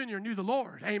Jason Jr. knew the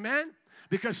Lord. Amen?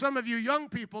 Because some of you young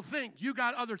people think you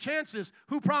got other chances.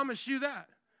 Who promised you that?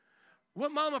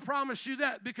 What mama promised you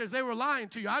that? Because they were lying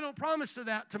to you. I don't promise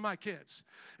that to my kids.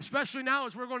 Especially now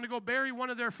as we're going to go bury one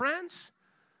of their friends.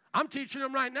 I'm teaching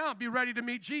them right now, be ready to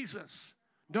meet Jesus.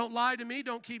 Don't lie to me.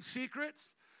 Don't keep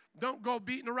secrets. Don't go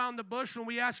beating around the bush when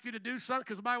we ask you to do something,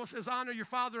 because the Bible says honor your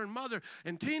father and mother,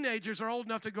 and teenagers are old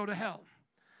enough to go to hell.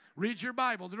 Read your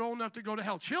Bible. They're old enough to go to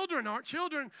hell. Children aren't.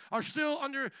 Children are still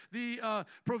under the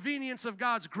provenience of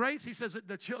God's grace. He says that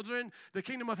the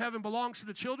kingdom of heaven belongs to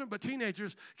the children, but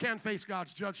teenagers can face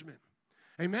God's judgment.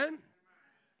 Amen?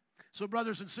 So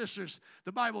brothers and sisters,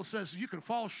 the Bible says you can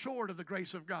fall short of the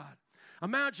grace of God.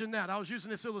 Imagine that. I was using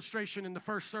this illustration in the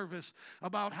first service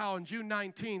about how on June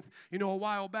 19th, a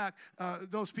while back,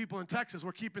 those people in Texas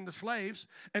were keeping the slaves,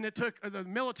 and it took the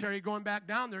military going back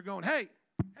down there going, hey,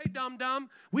 dum-dum,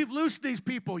 we've loosed these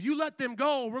people. You let them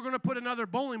go, we're going to put another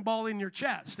bowling ball in your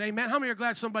chest. Amen? How many are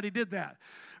glad somebody did that?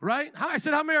 Right? I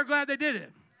said, how many are glad they did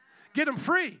it? Get them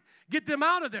free. Get them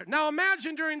out of there. Now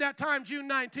imagine during that time, June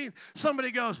 19th,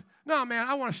 somebody goes, no, man,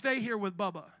 I want to stay here with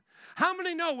Bubba. How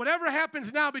many know whatever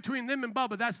happens now between them and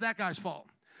Bubba, that's that guy's fault?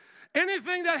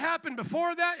 Anything that happened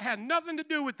before that had nothing to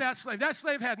do with that slave. That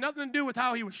slave had nothing to do with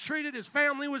how he was treated, his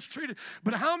family was treated.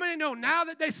 But how many know now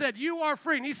that they said, you are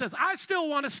free, and he says, I still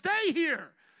want to stay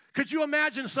here. Could you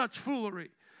imagine such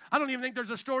foolery? I don't even think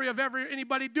there's a story of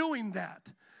anybody doing that.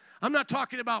 I'm not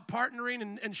talking about partnering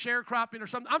and sharecropping or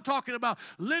something. I'm talking about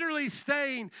literally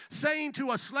saying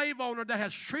to a slave owner that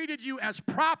has treated you as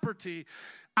property,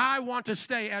 I want to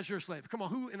stay as your slave. Come on,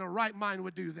 who in a right mind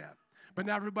would do that? But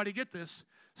now everybody get this.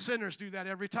 Sinners do that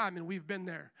every time, and we've been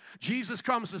there. Jesus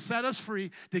comes to set us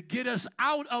free, to get us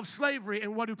out of slavery,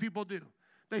 and what do people do?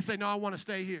 They say, no, I want to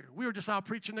stay here. We were just out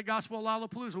preaching the gospel of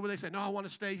Lollapalooza. What do they say? No, I want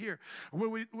to stay here.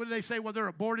 What do they say? Well,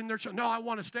 they're aborting their children. No, I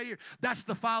want to stay here. That's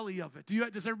the folly of it.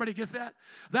 Does everybody get that?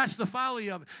 That's the folly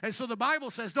of it. And so the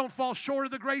Bible says, don't fall short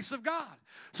of the grace of God.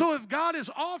 So if God is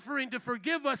offering to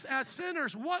forgive us as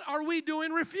sinners, what are we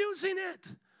doing refusing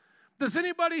it? Does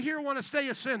anybody here want to stay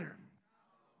a sinner?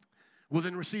 Well,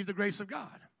 then receive the grace of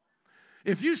God.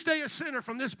 If you stay a sinner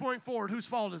from this point forward, whose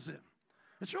fault is it?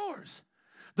 It's yours.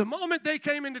 The moment they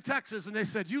came into Texas and they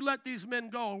said, you let these men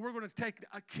go, we're going to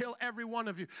kill every one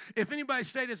of you. If anybody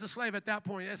stayed as a slave at that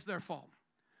point, it's their fault.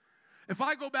 If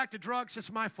I go back to drugs, it's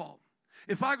my fault.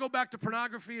 If I go back to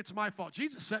pornography, it's my fault.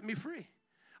 Jesus set me free.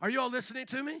 Are you all listening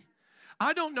to me?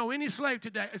 I don't know any slave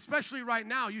today, especially right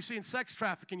now, you see in sex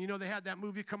trafficking. They had that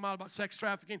movie come out about sex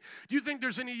trafficking. Do you think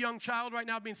there's any young child right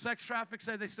now being sex trafficked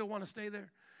say they still want to stay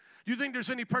there? Do you think there's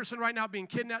any person right now being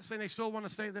kidnapped saying they still want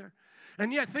to stay there?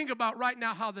 And yet think about right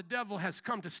now how the devil has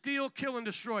come to steal, kill, and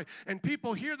destroy. And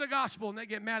people hear the gospel and they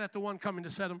get mad at the one coming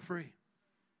to set them free.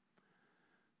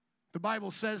 The Bible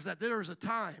says that there is a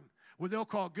time where they'll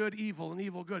call good evil and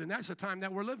evil good. And that's the time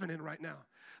that we're living in right now.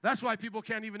 That's why people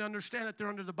can't even understand that they're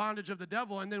under the bondage of the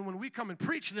devil. And then when we come and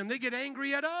preach to them, they get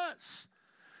angry at us.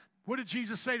 What did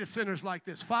Jesus say to sinners like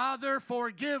this? Father,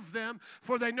 forgive them,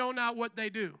 for they know not what they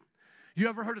do. You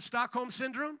ever heard of Stockholm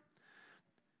Syndrome?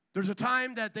 There's a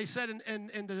time that they said in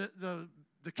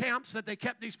the camps that they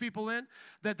kept these people in,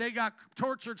 that they got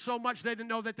tortured so much they didn't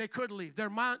know that they could leave. Their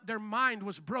mind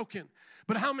was broken.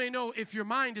 But how many know if your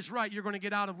mind is right, you're going to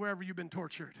get out of wherever you've been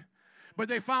tortured? But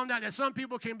they found out that some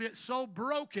people can be so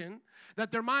broken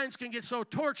that their minds can get so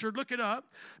tortured. Look it up.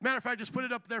 Matter of fact, just put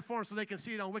it up there for them so they can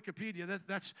see it on Wikipedia.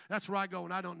 That's where I go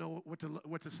when I don't know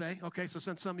what to say. Okay, so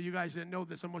since some of you guys didn't know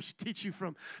this, I'm going to teach you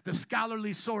from the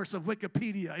scholarly source of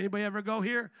Wikipedia. Anybody ever go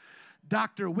here?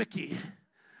 Dr. Wiki.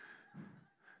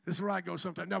 This is where I go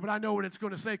sometimes. No, but I know what it's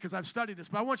going to say because I've studied this.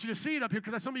 But I want you to see it up here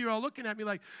because some of you are all looking at me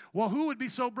like, well, who would be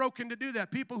so broken to do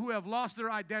that? People who have lost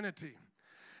their identity.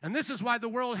 And this is why the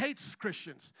world hates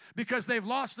Christians, because they've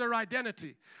lost their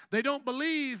identity. They don't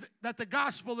believe that the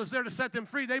gospel is there to set them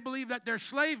free. They believe that their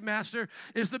slave master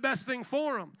is the best thing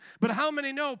for them. But how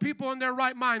many know people in their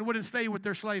right mind wouldn't stay with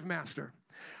their slave master?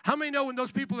 How many know when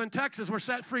those people in Texas were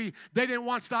set free, they didn't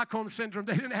want Stockholm Syndrome.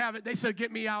 They didn't have it. They said,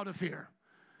 get me out of here.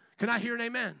 Can I hear an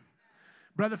amen?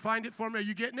 Brother, find it for me. Are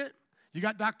you getting it? You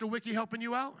got Dr. Wiki helping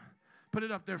you out? Put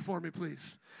it up there for me,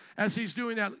 please. As he's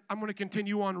doing that, I'm going to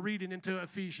continue on reading into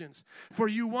Ephesians. For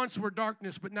you once were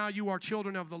darkness, but now you are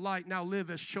children of the light. Now live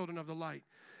as children of the light.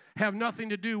 Have nothing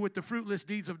to do with the fruitless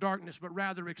deeds of darkness, but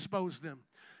rather expose them.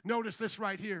 Notice this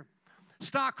right here.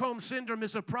 Stockholm Syndrome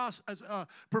is a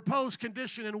proposed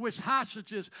condition in which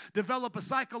hostages develop a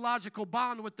psychological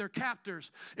bond with their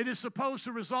captors. It is supposed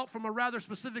to result from a rather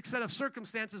specific set of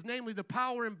circumstances, namely the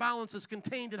power imbalances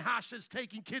contained in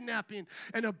hostage-taking, kidnapping,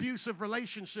 and abusive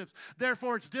relationships.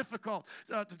 Therefore, it's difficult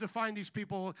to define these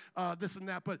people, this and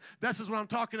that, but this is what I'm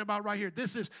talking about right here.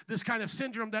 This is this kind of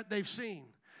syndrome that they've seen.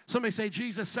 Somebody say,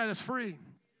 Jesus set us free.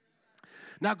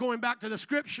 Now, going back to the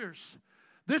scriptures,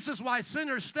 this is why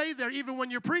sinners stay there even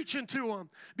when you're preaching to them,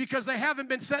 because they haven't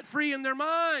been set free in their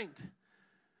mind.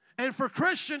 And for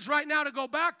Christians right now to go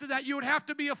back to that, you would have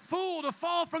to be a fool to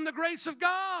fall from the grace of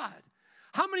God.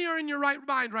 How many are in your right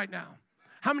mind right now?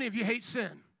 How many of you hate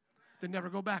sin? Then never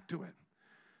go back to it.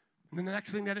 And then the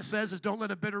next thing that it says is don't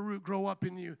let a bitter root grow up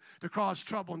in you to cause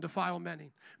trouble and defile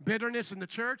many. Bitterness in the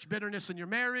church, bitterness in your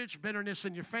marriage, bitterness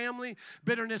in your family,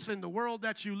 bitterness in the world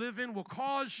that you live in will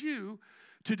cause you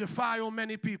to defile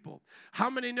many people. How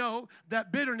many know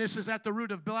that bitterness is at the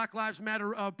root of Black Lives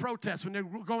Matter protests when they're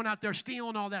going out there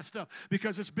stealing all that stuff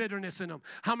because it's bitterness in them?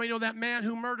 How many know that man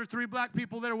who murdered 3 black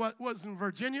people there was in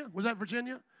Virginia? Was that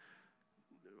Virginia?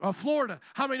 Florida.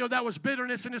 How many know that was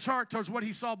bitterness in his heart towards what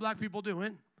he saw black people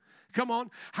doing? Come on.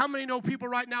 How many know people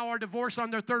right now are divorced on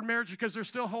their 3rd marriage because they're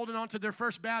still holding on to their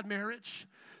first bad marriage?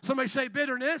 Somebody say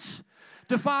bitterness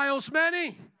defiles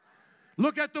many.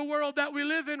 Look at the world that we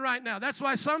live in right now. That's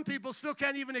why some people still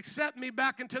can't even accept me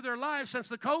back into their lives since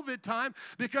the COVID time,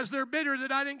 because they're bitter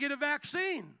that I didn't get a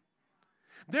vaccine.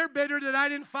 They're bitter that I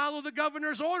didn't follow the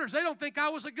governor's orders. They don't think I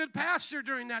was a good pastor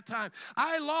during that time.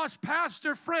 I lost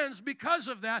pastor friends because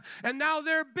of that, and now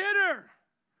they're bitter.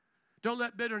 Don't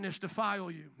let bitterness defile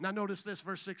you. Now notice this,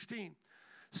 verse 16.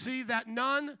 See that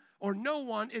none or no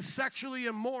one is sexually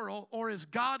immoral or is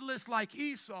godless like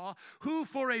Esau, who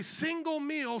for a single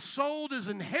meal sold his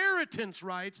inheritance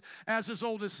rights as his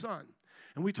oldest son.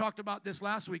 And we talked about this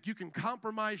last week. You can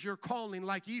compromise your calling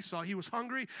like Esau. He was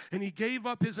hungry, and he gave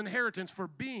up his inheritance for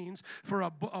beans, for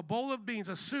a bowl of beans,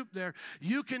 a soup there.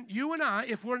 You and I,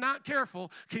 if we're not careful,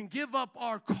 can give up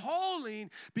our calling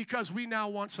because we now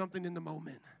want something in the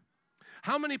moment.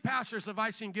 How many pastors have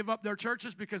I seen give up their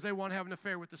churches because they want to have an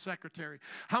affair with the secretary?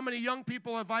 How many young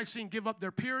people have I seen give up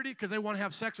their purity because they want to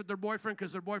have sex with their boyfriend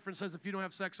because their boyfriend says, if you don't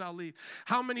have sex, I'll leave?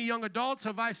 How many young adults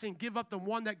have I seen give up the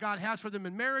one that God has for them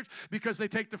in marriage because they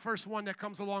take the first one that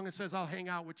comes along and says, I'll hang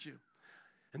out with you?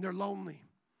 And they're lonely.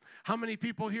 How many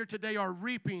people here today are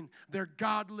reaping their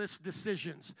godless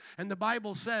decisions? And the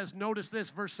Bible says, notice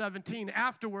this, verse 17,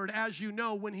 afterward, as you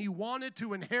know, when he wanted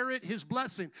to inherit his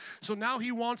blessing, so now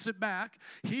he wants it back,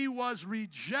 he was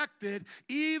rejected,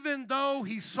 even though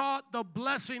he sought the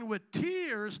blessing with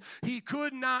tears, he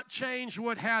could not change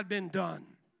what had been done.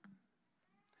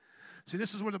 See,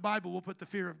 this is where the Bible will put the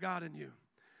fear of God in you.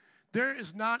 There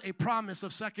is not a promise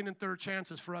of 2nd and 3rd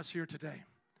chances for us here today.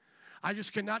 I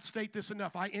just cannot state this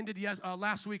enough. I ended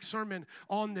last week's sermon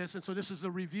on this, and so this is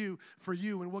a review for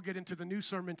you, and we'll get into the new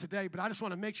sermon today. But I just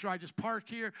want to make sure I just park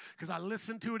here because I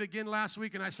listened to it again last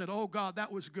week, and I said, oh, God,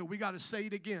 that was good. We got to say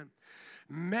it again.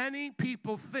 Many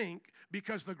people think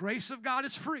because the grace of God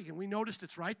is free, and we noticed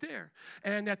it's right there,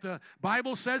 and that the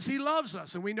Bible says he loves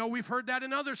us, and we know we've heard that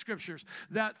in other scriptures,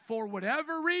 that for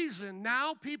whatever reason,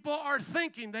 now people are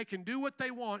thinking they can do what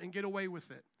they want and get away with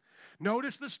it.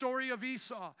 Notice the story of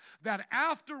Esau, that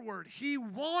afterward he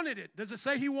wanted it. Does it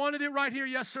say he wanted it right here,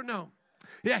 yes or no?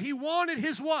 Yeah, he wanted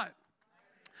his what?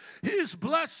 His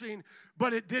blessing,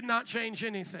 but it did not change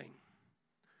anything.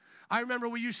 I remember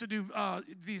we used to do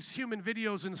these human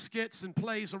videos and skits and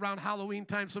plays around Halloween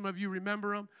time. Some of you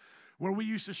remember them, where we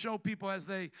used to show people as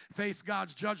they face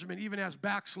God's judgment, even as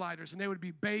backsliders, and they would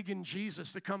be begging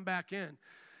Jesus to come back in.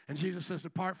 And Jesus says,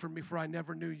 depart from me, for I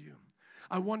never knew you.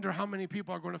 I wonder how many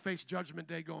people are going to face Judgment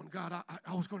Day going, God,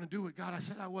 I was going to do it. God, I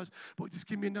said I was, but just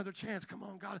give me another chance. Come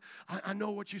on, God. I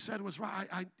know what you said was right.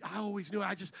 I always knew it.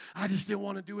 I just didn't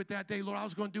want to do it that day. Lord, I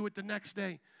was going to do it the next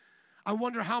day. I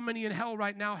wonder how many in hell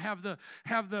right now have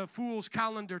the fool's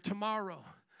calendar tomorrow.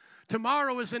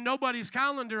 Tomorrow is in nobody's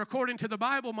calendar according to the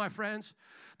Bible, my friends.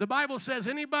 The Bible says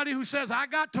anybody who says, I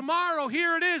got tomorrow,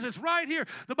 here it is, it's right here.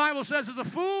 The Bible says is a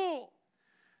fool.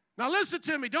 Now listen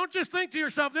to me. Don't just think to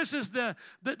yourself, this is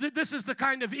the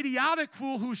kind of idiotic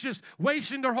fool who's just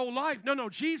wasting their whole life. No,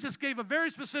 Jesus gave a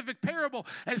very specific parable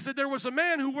and said there was a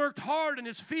man who worked hard in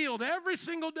his field every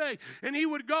single day, and he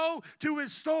would go to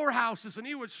his storehouses and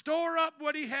he would store up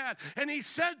what he had, and he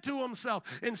said to himself,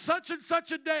 in such and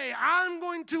such a day, I'm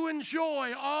going to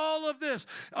enjoy all of this.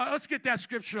 Let's get that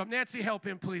scripture up. Nancy, help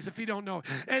him, please, if you don't know.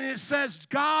 And it says,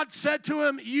 God said to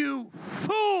him, you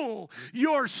fool,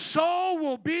 your soul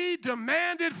will be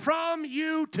demanded from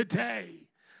you today.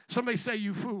 Somebody say,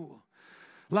 you fool.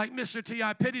 Like Mr. T,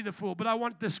 I pity the fool, but I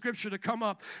want this scripture to come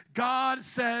up. God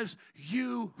says,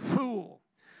 you fool.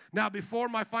 Now, before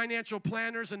my financial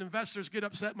planners and investors get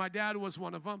upset, my dad was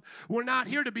one of them. We're not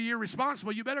here to be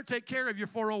irresponsible. You better take care of your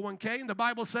 401k. And the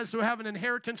Bible says to have an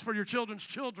inheritance for your children's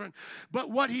children. But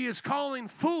what he is calling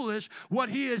foolish, what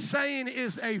he is saying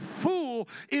is a fool,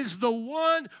 is the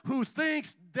one who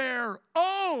thinks they're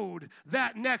owed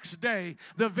that next day,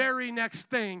 the very next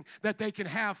thing that they can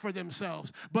have for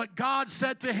themselves. But God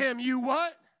said to him, you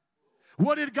what?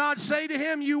 What did God say to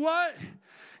him? You what?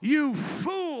 You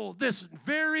fool, this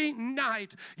very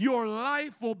night your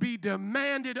life will be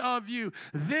demanded of you.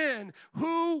 Then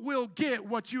who will get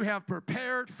what you have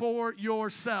prepared for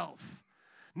yourself?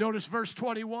 Notice verse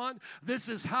 21. This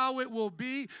is how it will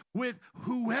be with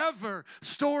whoever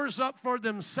stores up for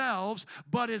themselves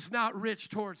but is not rich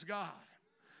towards God.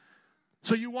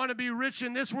 So you want to be rich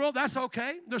in this world? That's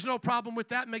okay. There's no problem with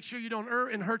that. Make sure you don't err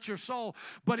and hurt your soul.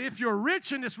 But if you're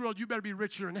rich in this world, you better be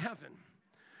richer in heaven.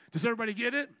 Does everybody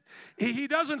get it? He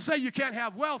doesn't say you can't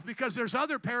have wealth, because there's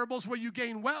other parables where you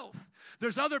gain wealth.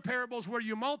 There's other parables where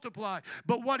you multiply.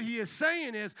 But what he is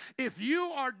saying is, if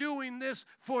you are doing this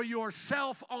for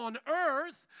yourself on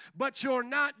earth, but you're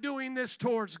not doing this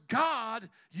towards God,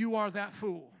 you are that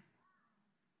fool.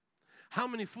 How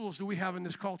many fools do we have in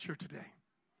this culture today?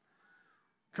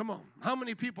 Come on. How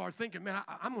many people are thinking, man,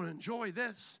 I'm going to enjoy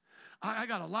this. I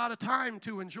got a lot of time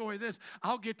to enjoy this.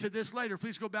 I'll get to this later.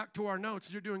 Please go back to our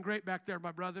notes. You're doing great back there,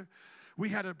 my brother. We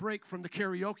had a break from the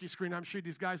karaoke screen. I'm sure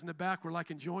these guys in the back were like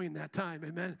enjoying that time.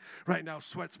 Amen. Right now,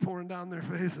 sweat's pouring down their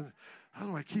face. And how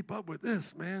do I keep up with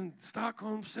this, man?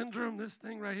 Stockholm Syndrome, this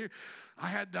thing right here. I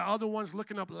had the other ones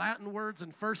looking up Latin words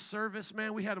in first service.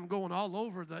 Man, we had them going all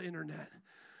over the internet.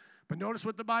 But notice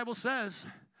what the Bible says.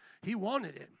 He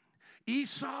wanted it.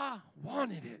 Esau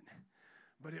wanted it.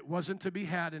 But it wasn't to be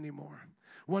had anymore.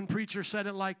 One preacher said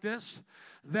it like this,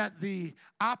 that the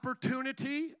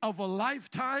opportunity of a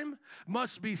lifetime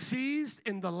must be seized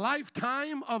in the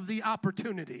lifetime of the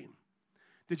opportunity.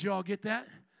 Did you all get that?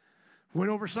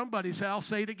 Went over somebody's head. I'll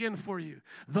say it again for you.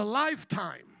 The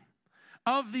lifetime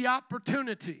of the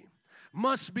opportunity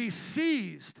must be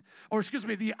seized, or excuse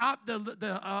me, the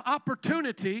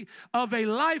opportunity of a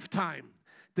lifetime.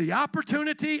 The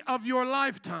opportunity of your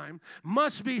lifetime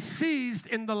must be seized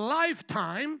in the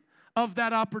lifetime of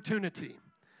that opportunity.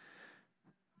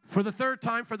 For the third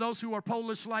time, for those who are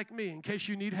Polish like me, in case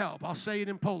you need help, I'll say it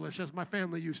in Polish, as my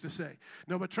family used to say.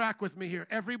 No, but track with me here.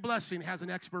 Every blessing has an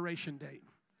expiration date.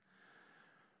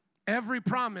 Every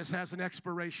promise has an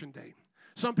expiration date.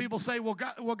 Some people say, well,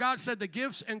 God said the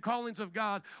gifts and callings of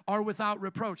God are without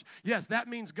reproach. Yes, that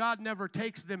means God never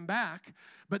takes them back,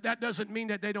 but that doesn't mean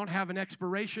that they don't have an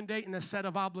expiration date and a set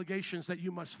of obligations that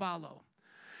you must follow.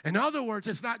 In other words,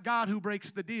 it's not God who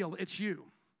breaks the deal, it's you.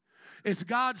 It's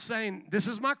God saying, this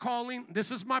is my calling,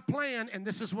 this is my plan, and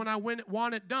this is when I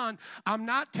want it done. I'm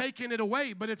not taking it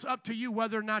away, but it's up to you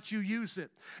whether or not you use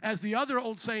it. As the other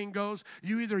old saying goes,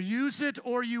 you either use it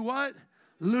or you what?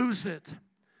 Lose it.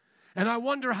 And I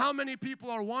wonder how many people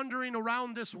are wandering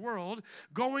around this world,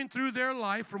 going through their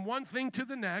life from one thing to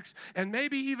the next, and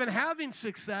maybe even having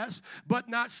success, but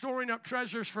not storing up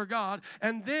treasures for God,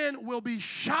 and then will be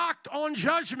shocked on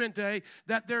Judgment Day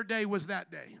that their day was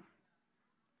that day.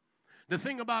 The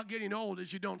thing about getting old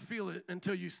is you don't feel it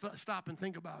until you stop and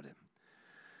think about it.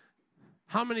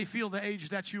 How many feel the age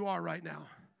that you are right now?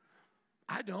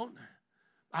 I don't.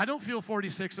 I don't feel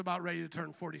 46 about ready to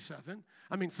turn 47.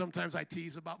 I mean, sometimes I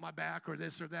tease about my back or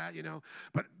this or that, you know,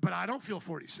 but I don't feel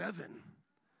 47.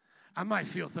 I might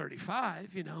feel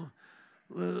 35, you know,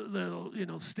 little, you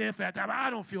know, stiff at that. I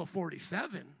don't feel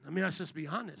 47. I mean, let's just be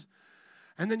honest.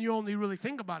 And then you only really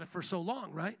think about it for so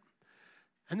long, right?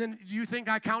 And then do you think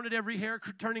I counted every hair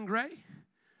turning gray?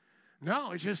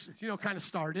 No, it just, you know, kind of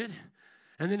started,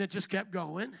 and then it just kept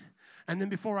going. And then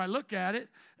before I look at it,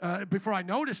 before I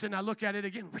notice it and I look at it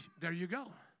again, there you go.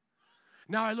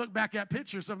 Now I look back at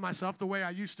pictures of myself the way I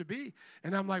used to be,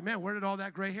 and I'm like, man, where did all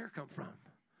that gray hair come from?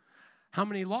 How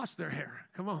many lost their hair?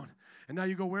 Come on. And now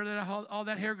you go, where did all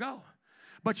that hair go?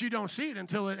 But you don't see it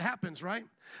until it happens, right?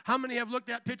 How many have looked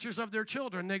at pictures of their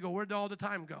children, and they go, where did all the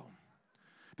time go?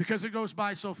 Because it goes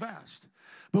by so fast.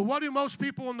 But what do most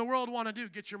people in the world want to do?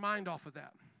 Get your mind off of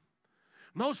that.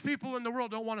 Most people in the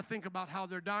world don't want to think about how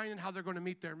they're dying and how they're going to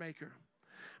meet their Maker.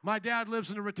 My dad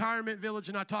lives in a retirement village,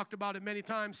 and I talked about it many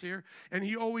times here, and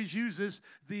he always uses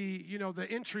the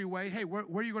entryway. Hey, where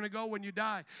are you going to go when you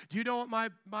die? Do you know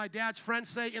what my dad's friends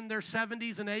say in their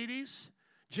 70s and 80s?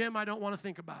 Jim, I don't want to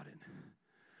think about it.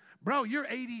 Bro, you're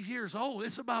 80 years old.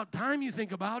 It's about time you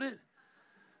think about it.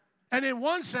 And in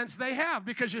one sense, they have,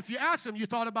 because if you ask them, you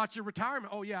thought about your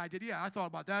retirement. Oh, yeah, I did. Yeah, I thought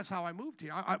about that. That's how I moved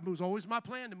here. It was always my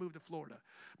plan to move to Florida.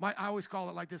 I always call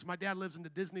it like this. My dad lives in the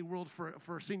Disney World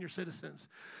for senior citizens.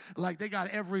 Like, they got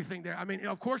everything there. I mean,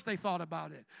 of course they thought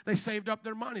about it. They saved up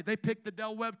their money. They picked the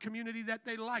Del Webb community that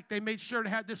they liked. They made sure it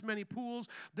had this many pools,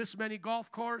 this many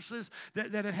golf courses,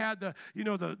 that it had the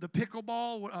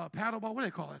pickleball, paddleball. What do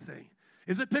they call that thing?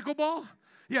 Is it pickleball?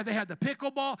 Yeah, they had the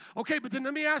pickleball. Okay, but then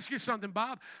let me ask you something,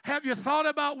 Bob. Have you thought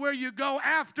about where you go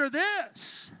after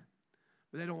this?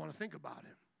 But they don't want to think about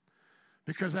it.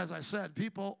 Because as I said,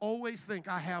 people always think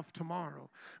I have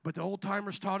tomorrow. But the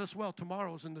old-timers taught us well,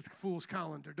 tomorrow's in the fool's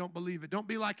calendar. Don't believe it. Don't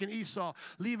be like an Esau.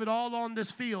 Leave it all on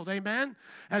this field. Amen?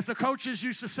 As the coaches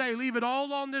used to say, leave it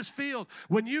all on this field.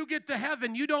 When you get to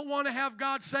heaven, you don't want to have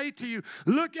God say to you,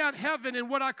 look at heaven and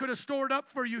what I could have stored up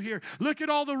for you here. Look at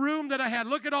all the room that I had.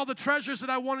 Look at all the treasures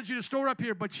that I wanted you to store up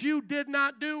here. But you did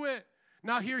not do it.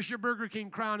 Now here's your Burger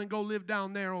King crown and go live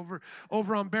down there over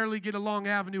on Barely Get Along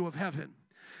Avenue of heaven.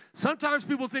 Sometimes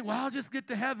people think, well, I'll just get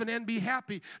to heaven and be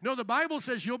happy. No, the Bible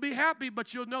says you'll be happy,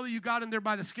 but you'll know that you got in there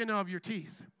by the skin of your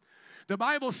teeth. The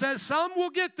Bible says some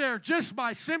will get there just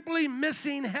by simply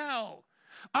missing hell.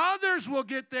 Others will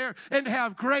get there and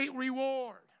have great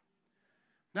reward.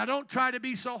 Now, don't try to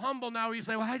be so humble now where you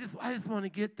say, well, I just want to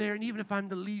get there, and even if I'm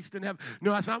the least in heaven.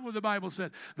 No, that's not what the Bible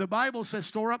said. The Bible says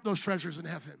store up those treasures in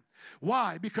heaven.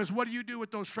 Why? Because what do you do with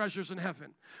those treasures in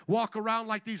heaven? Walk around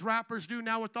like these rappers do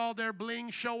now with all their bling,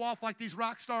 show off like these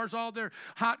rock stars, all their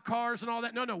hot cars and all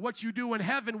that. No. What you do in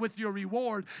heaven with your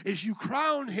reward is you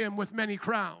crown him with many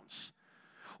crowns.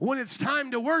 When it's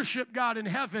time to worship God in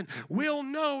heaven, we'll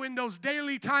know in those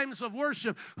daily times of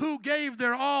worship who gave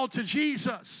their all to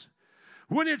Jesus.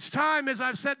 When it's time, as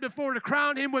I've said before, to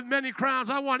crown him with many crowns,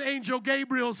 I want Angel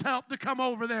Gabriel's help to come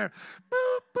over there.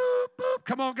 Boop, boop, boop.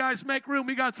 Come on, guys, make room.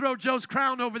 We got to throw Joe's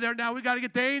crown over there now. We got to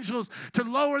get the angels to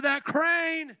lower that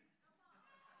crane.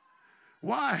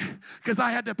 Why? Because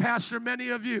I had to pastor many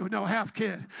of you. No, half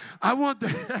kid. I want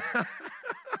the...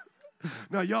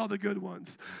 No, y'all the good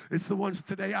ones. It's the ones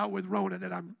today out with Rona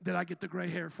that I get the gray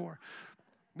hair for.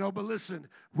 No, but listen,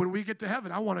 when we get to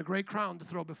heaven, I want a great crown to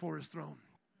throw before his throne.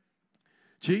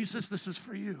 Jesus, this is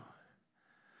for you.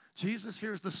 Jesus,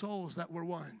 here's the souls that were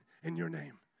won in your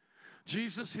name.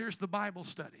 Jesus, here's the Bible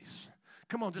studies.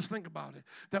 Come on, just think about it.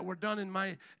 That were done in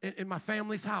my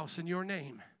family's house in your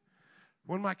name.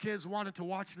 When my kids wanted to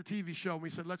watch the TV show, we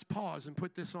said, let's pause and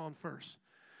put this on first.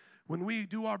 When we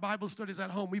do our Bible studies at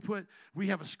home, we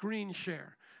have a screen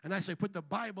share. And I say, put the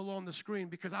Bible on the screen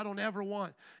because I don't ever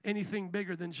want anything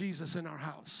bigger than Jesus in our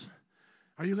house.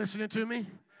 Are you listening to me?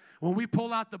 When we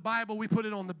pull out the Bible, we put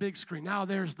it on the big screen. Now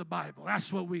there's the Bible.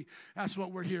 That's what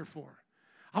we're here for.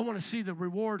 I want to see the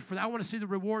reward for that. I want to see the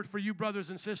reward for you, brothers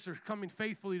and sisters, coming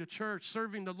faithfully to church,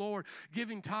 serving the Lord,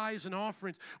 giving tithes and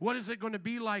offerings. What is it going to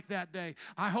be like that day?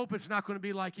 I hope it's not going to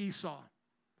be like Esau.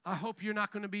 I hope you're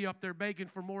not going to be up there begging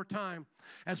for more time.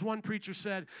 As one preacher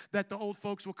said, that the old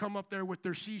folks will come up there with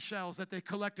their seashells that they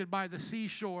collected by the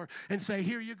seashore and say,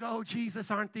 here you go, Jesus,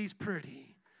 aren't these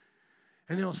pretty?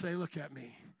 And he'll say, look at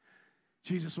me.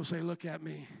 Jesus will say, look at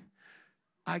me.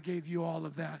 I gave you all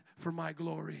of that for my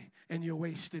glory, and you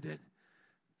wasted it.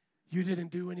 You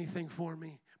didn't do anything for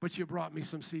me, but you brought me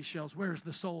some seashells. Where's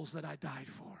the souls that I died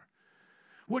for?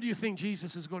 What do you think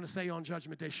Jesus is going to say on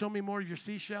Judgment Day? Show me more of your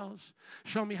seashells?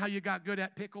 Show me how you got good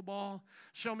at pickleball?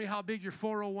 Show me how big your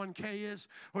 401k is?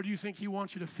 Or do you think he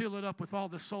wants you to fill it up with all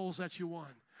the souls that you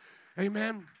won?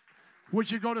 Amen? Would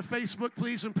you go to Facebook,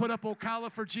 please, and put up Ocala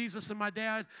for Jesus and my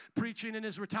dad preaching in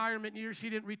his retirement years? He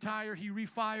didn't retire. He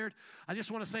refired. I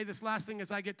just want to say this last thing as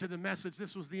I get to the message.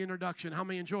 This was the introduction. How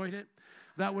many enjoyed it?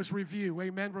 That was review.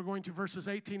 Amen. We're going to verses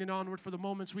 18 and onward for the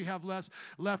moments we have left.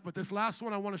 But this last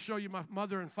one, I want to show you my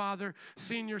mother and father,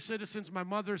 senior citizens. My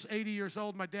mother's 80 years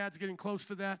old. My dad's getting close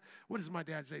to that. What is my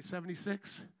dad's age?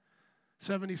 76?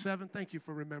 77? Thank you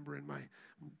for remembering my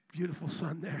beautiful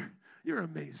son there. You're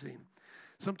amazing.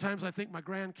 Sometimes I think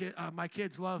my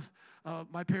kids love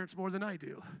my parents more than I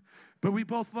do. But we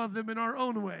both love them in our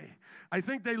own way. I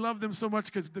think they love them so much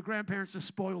because the grandparents just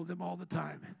spoil them all the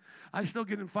time. I still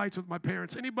get in fights with my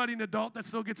parents. Anybody an adult that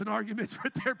still gets in arguments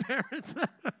with their parents?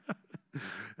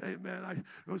 Hey, man,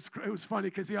 it was funny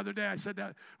because the other day I said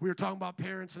that we were talking about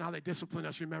parents and how they discipline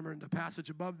us, remember, in the passage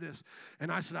above this.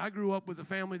 And I said, I grew up with a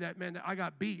family that, man, I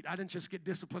got beat. I didn't just get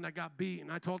disciplined, I got beat.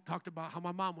 And I talked about how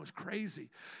my mom was crazy.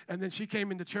 And then she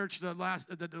came into church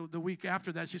the week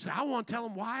after that. She said, I want to tell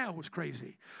them why I was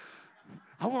crazy.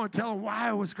 I want to tell them why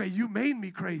I was crazy. You made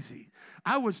me crazy.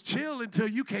 I was chill until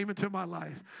you came into my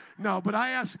life. No, but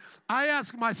I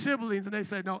ask my siblings, and they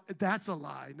say, no, that's a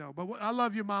lie. No, but I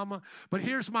love you, Mama. But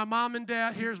here's my mom and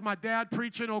dad. Here's my dad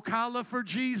preaching Ocala for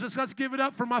Jesus. Let's give it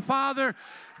up for my father,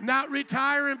 not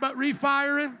retiring, but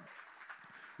refiring.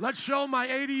 Let's show my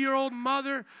 80-year-old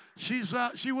mother. She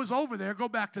was over there. Go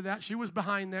back to that. She was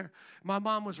behind there. My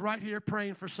mom was right here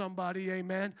praying for somebody.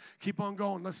 Amen. Keep on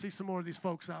going. Let's see some more of these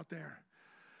folks out there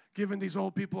giving these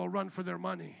old people a run for their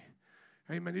money.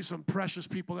 Amen. These are some precious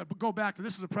people. But go back to,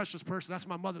 this is a precious person. That's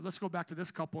my mother. Let's go back to this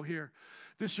couple here.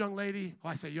 This young lady,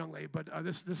 well, I say young lady, but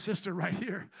this sister right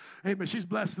here, amen, she's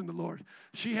blessed in the Lord.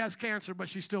 She has cancer, but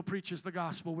she still preaches the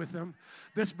gospel with them.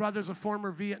 This brother's a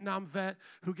former Vietnam vet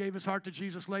who gave his heart to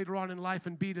Jesus later on in life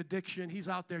and beat addiction. He's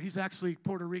out there. He's actually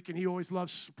Puerto Rican. He always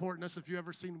loves supporting us. If you've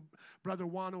ever seen Brother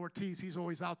Juan Ortiz, he's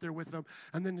always out there with them.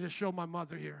 And then just show my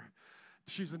mother here.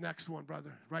 She's the next one,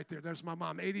 brother, right there. There's my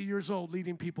mom, 80 years old,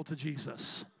 leading people to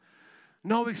Jesus.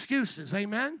 No excuses,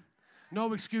 amen?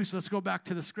 No excuses. Let's go back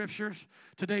to the scriptures.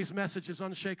 Today's message is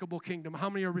unshakable kingdom.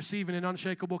 How many are receiving an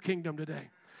unshakable kingdom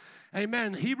today?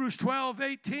 Amen. Hebrews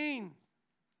 12:18.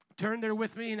 Turn there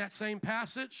with me in that same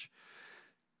passage.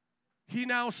 He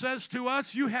now says to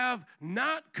us, you have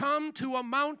not come to a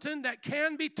mountain that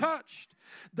can be touched,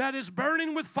 that is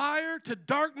burning with fire, to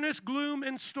darkness, gloom,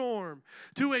 and storm,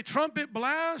 to a trumpet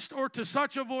blast, or to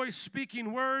such a voice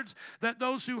speaking words that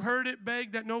those who heard it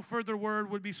begged that no further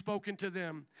word would be spoken to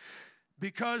them,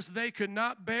 because they could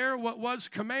not bear what was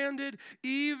commanded.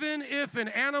 Even if an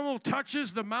animal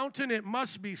touches the mountain, it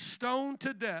must be stoned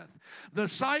to death. The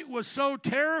sight was so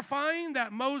terrifying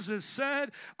that Moses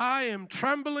said, I am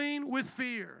trembling with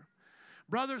fear.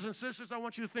 Brothers and sisters, I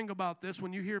want you to think about this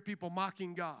when you hear people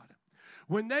mocking God.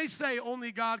 When they say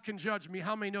only God can judge me,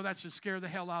 how many know that should scare the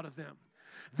hell out of them?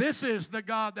 This is the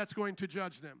God that's going to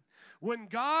judge them. When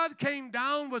God came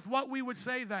down with what we would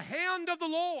say the hand of the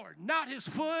Lord, not his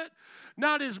foot,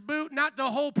 not his boot, not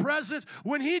the whole presence.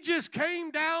 When he just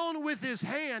came down with his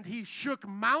hand, he shook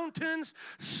mountains,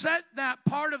 set that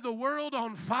part of the world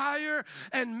on fire,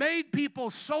 and made people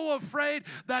so afraid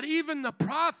that even the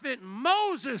prophet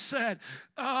Moses said,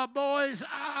 boys,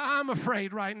 I'm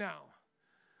afraid right now.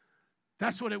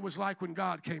 That's what it was like when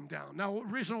God came down. Now, the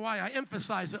reason why I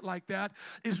emphasize it like that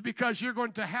is because you're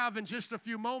going to have in just a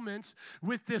few moments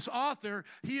with this author,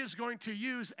 he is going to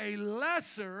use a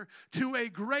lesser to a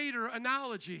greater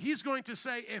analogy. He's going to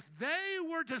say if they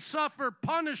were to suffer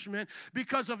punishment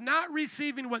because of not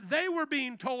receiving what they were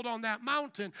being told on that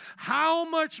mountain, how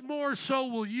much more so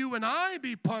will you and I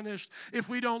be punished if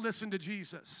we don't listen to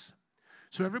Jesus?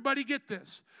 So everybody get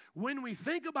this. When we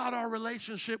think about our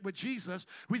relationship with Jesus,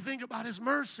 we think about his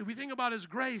mercy, we think about his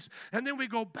grace, and then we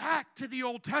go back to the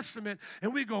Old Testament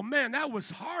and we go, man, that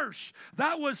was harsh.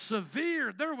 That was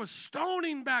severe. There was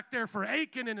stoning back there for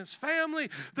Achan and his family.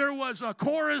 There was a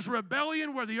Korah's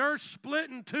rebellion where the earth split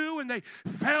in two and they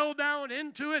fell down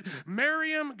into it.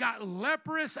 Miriam got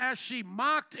leprous as she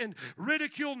mocked and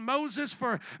ridiculed Moses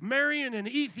for marrying an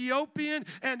Ethiopian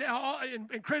and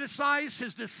criticized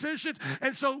his decisions.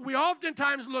 And so we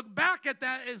oftentimes look back at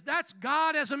that as that's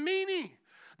God as a meanie.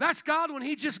 That's God when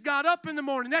he just got up in the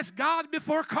morning. That's God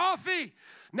before coffee.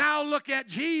 Now look at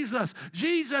Jesus.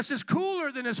 Jesus is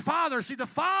cooler than his Father. See, the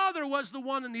Father was the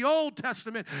one in the Old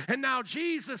Testament, and now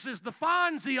Jesus is the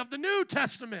Fonzie of the New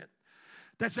Testament.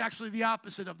 That's actually the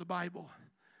opposite of the Bible.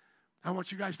 I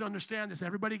want you guys to understand this.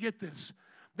 Everybody get this.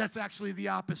 That's actually the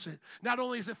opposite. Not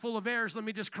only is it full of errors, let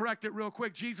me just correct it real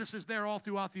quick. Jesus is there all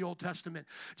throughout the Old Testament.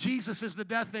 Jesus is the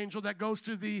death angel that goes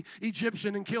to the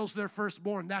Egyptian and kills their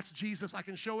firstborn. That's Jesus. I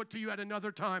can show it to you at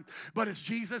another time. But it's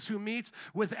Jesus who meets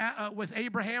with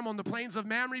Abraham on the plains of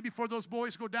Mamre before those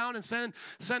boys go down and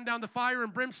send down the fire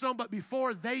and brimstone. But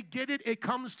before they get it, it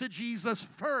comes to Jesus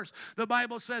first. The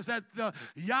Bible says that the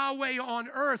Yahweh on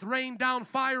earth rained down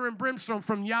fire and brimstone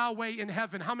from Yahweh in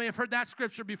heaven. How many have heard that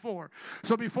scripture before?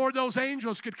 So before those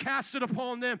angels could cast it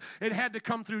upon them, it had to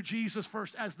come through Jesus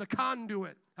first as the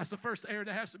conduit. That's the first error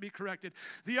that has to be corrected.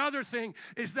 The other thing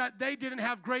is that they didn't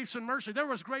have grace and mercy. There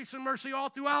was grace and mercy all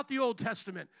throughout the Old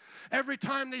Testament. Every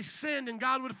time they sinned and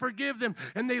God would forgive them,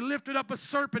 and they lifted up a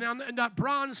serpent, and that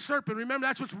bronze serpent, remember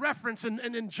that's what's referenced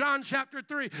in John chapter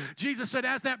 3. Jesus said,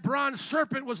 as that bronze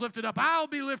serpent was lifted up, I'll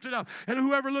be lifted up, and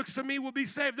whoever looks to me will be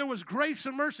saved. There was grace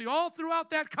and mercy all throughout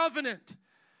that covenant.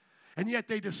 And yet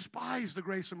they despise the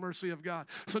grace and mercy of God.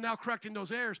 So now correcting those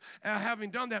errors,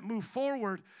 having done that, move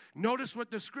forward. Notice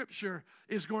what the scripture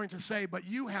is going to say. But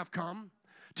you have come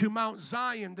to Mount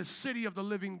Zion, the city of the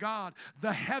living God,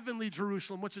 the heavenly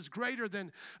Jerusalem, which is greater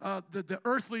than the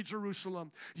earthly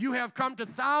Jerusalem. You have come to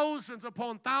thousands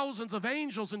upon thousands of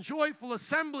angels in joyful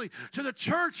assembly to the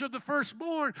church of the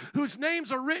firstborn, whose names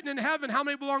are written in heaven. How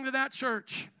many belong to that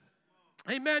church?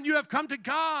 Amen. You have come to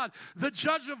God, the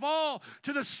judge of all,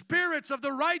 to the spirits of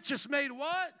the righteous made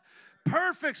what?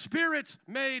 Perfect. Spirits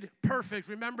made perfect.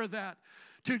 Remember that.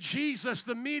 To Jesus,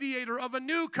 the mediator of a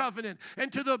new covenant,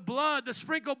 and to the blood, the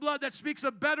sprinkled blood that speaks a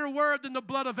better word than the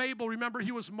blood of Abel. Remember,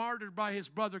 he was martyred by his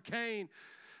brother Cain.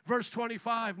 Verse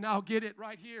 25, now get it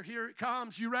right here. Here it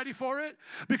comes. You ready for it?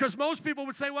 Because most people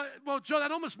would say, well, Joe,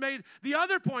 that almost made the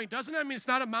other point, doesn't it? I mean, it's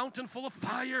not a mountain full of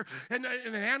fire and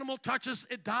an animal touches,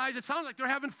 it dies. It sounds like they're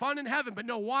having fun in heaven. But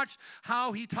no, watch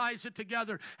how he ties it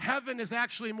together. Heaven is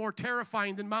actually more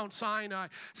terrifying than Mount Sinai.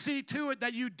 See to it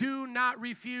that you do not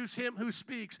refuse him who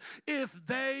speaks. If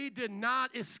they did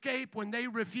not escape when they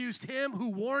refused him who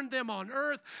warned them on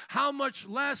earth, how much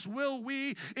less will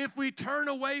we if we turn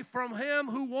away from him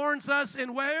who warns us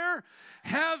in where?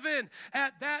 Heaven.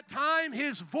 At that time,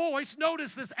 his voice,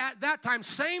 notice this, at that time,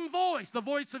 same voice, the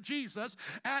voice of Jesus,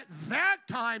 at that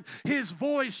time, his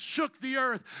voice shook the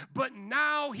earth. But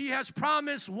now he has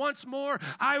promised once more,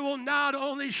 I will not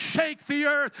only shake the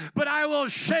earth, but I will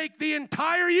shake the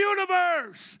entire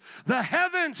universe, the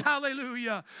heavens,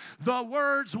 hallelujah. The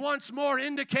words once more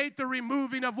indicate the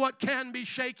removing of what can be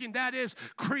shaken, that is,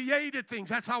 created things.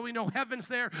 That's how we know heavens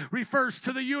there refers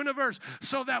to the universe,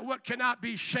 so that what cannot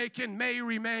be shaken may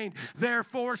remain.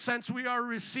 Therefore, since we are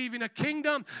receiving a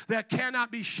kingdom that cannot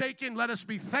be shaken, let us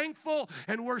be thankful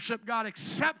and worship God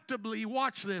acceptably,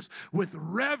 watch this, with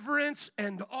reverence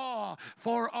and awe,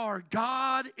 for our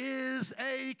God is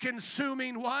a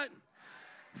consuming what?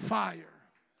 Fire.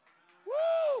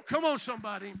 Woo! Come on,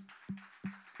 somebody.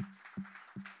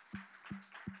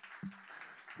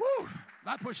 Woo!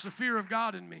 That pushed the fear of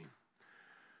God in me.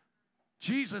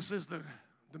 Jesus is the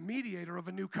mediator of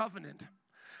a new covenant.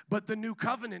 But the new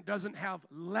covenant doesn't have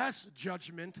less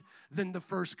judgment than the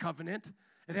first covenant.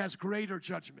 It has greater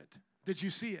judgment. Did you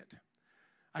see it?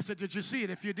 I said, did you see it?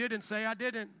 If you didn't, say I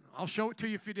didn't. I'll show it to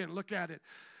you if you didn't. Look at it.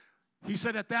 He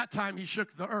said at that time he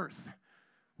shook the earth.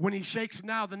 When he shakes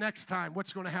now the next time,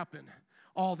 what's going to happen?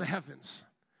 All the heavens.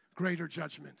 Greater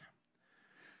judgment.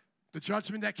 The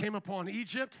judgment that came upon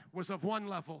Egypt was of one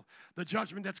level. The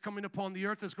judgment that's coming upon the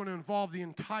earth is going to involve the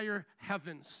entire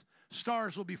heavens.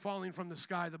 Stars will be falling from the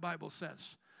sky, the Bible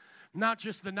says. Not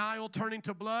just the Nile turning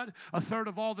to blood, a third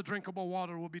of all the drinkable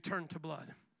water will be turned to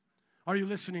blood. Are you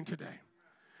listening today?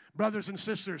 Brothers and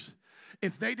sisters,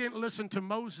 if they didn't listen to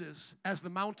Moses as the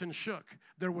mountain shook,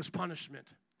 there was punishment.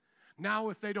 Now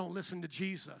if they don't listen to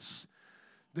Jesus,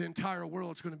 the entire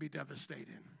world is going to be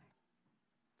devastated.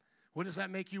 What does that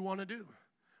make you want to do?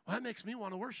 Well, that makes me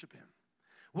want to worship him.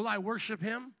 Will I worship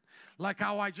him like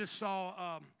how I just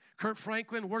saw Kurt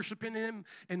Franklin worshiping him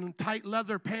in tight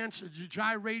leather pants,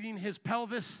 gyrating his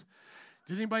pelvis?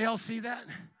 Did anybody else see that?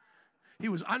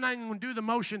 I'm not even going to do the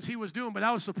motions he was doing, but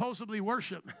that was supposedly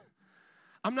worship.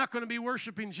 I'm not going to be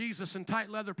worshiping Jesus in tight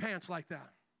leather pants like that.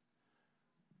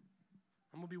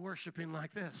 I'm going to be worshiping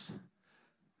like this,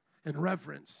 in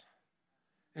reverence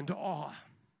and awe.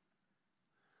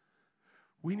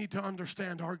 We need to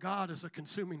understand our God is a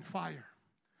consuming fire.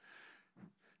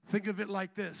 Think of it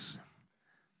like this.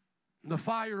 The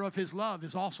fire of his love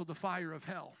is also the fire of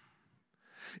hell.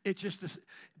 It's just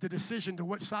the decision to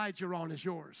what side you're on is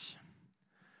yours.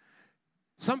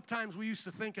 Sometimes we used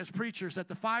to think as preachers that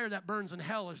the fire that burns in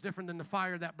hell is different than the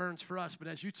fire that burns for us. But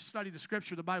as you study the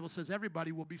scripture, the Bible says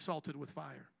everybody will be salted with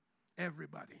fire.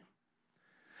 Everybody.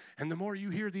 And the more you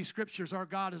hear these scriptures, our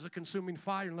God is a consuming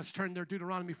fire. And let's turn there,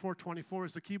 Deuteronomy 4:24,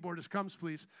 as the keyboardist comes,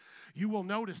 please. You will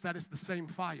notice that it's the same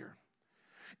fire.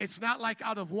 It's not like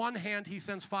out of one hand he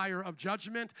sends fire of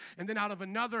judgment, and then out of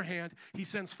another hand he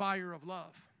sends fire of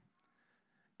love.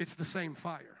 It's the same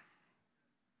fire.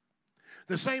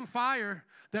 The same fire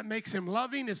that makes him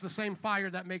loving is the same fire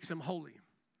that makes him holy.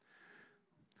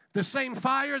 The same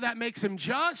fire that makes him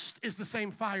just is the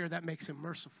same fire that makes him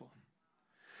merciful.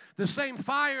 The same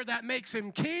fire that makes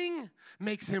him king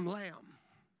makes him lamb.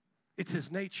 It's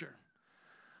his nature.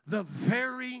 The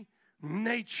very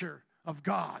nature of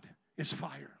God is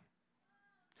fire.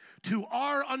 To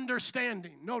our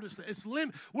understanding, notice that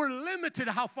we're limited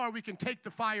how far we can take the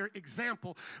fire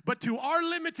example, but to our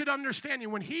limited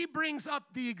understanding, when he brings up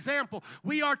the example,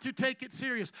 we are to take it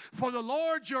serious. For the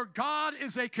Lord your God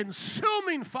is a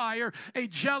consuming fire, a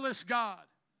jealous God.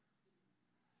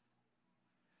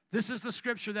 This is the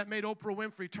scripture that made Oprah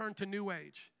Winfrey turn to New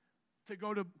Age, to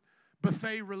go to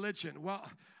buffet religion. Well,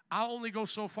 I'll only go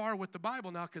so far with the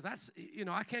Bible now because that's,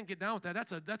 I can't get down with that.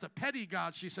 That's a petty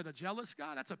God. She said, a jealous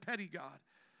God? That's a petty God.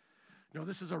 No,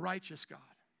 this is a righteous God.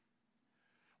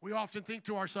 We often think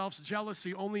to ourselves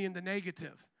jealousy only in the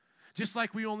negative. Just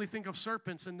like we only think of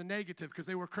serpents in the negative because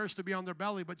they were cursed to be on their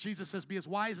belly. But Jesus says, be as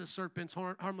wise as serpents,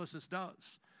 harmless as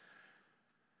doves.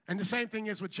 And the same thing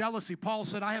is with jealousy. Paul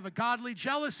said, I have a godly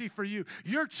jealousy for you.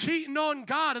 You're cheating on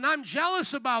God, and I'm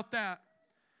jealous about that.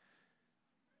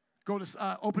 Go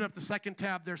to open up the second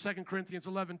tab there, 2 Corinthians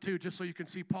 11:2, just so you can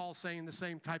see Paul saying the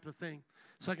same type of thing.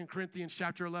 2 Corinthians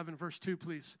chapter 11, verse 2,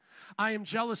 please. I am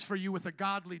jealous for you with a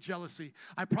godly jealousy.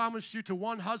 I promised you to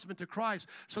one husband, to Christ,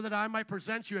 so that I might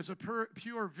present you as a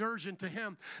pure virgin to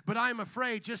him. But I am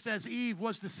afraid, just as Eve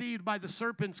was deceived by the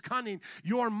serpent's cunning,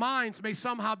 your minds may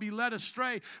somehow be led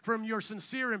astray from your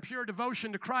sincere and pure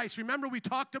devotion to Christ. Remember, we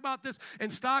talked about this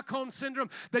in Stockholm Syndrome,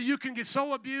 that you can get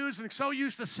so abused and so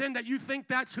used to sin that you think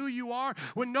that's who you are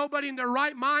when nobody in their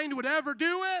right mind would ever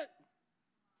do it.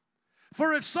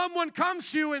 For if someone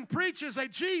comes to you and preaches a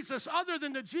Jesus other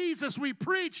than the Jesus we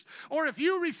preached, or if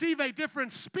you receive a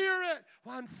different spirit,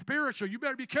 well, I'm spiritual. You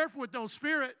better be careful with those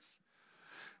spirits.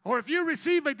 Or if you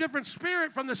receive a different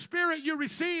spirit from the spirit you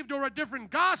received, or a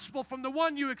different gospel from the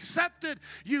one you accepted,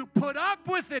 you put up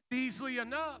with it easily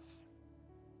enough.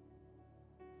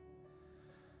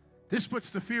 This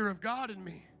puts the fear of God in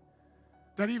me,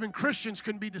 that even Christians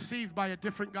can be deceived by a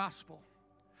different gospel.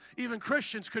 Even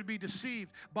Christians could be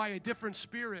deceived by a different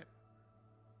spirit.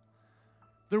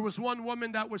 There was one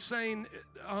woman that was saying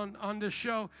on this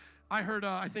show, I heard,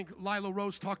 I think Lila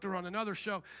Rose talked to her on another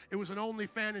show. It was an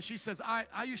OnlyFans, and she says,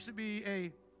 I used to be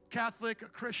a Catholic, a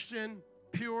Christian,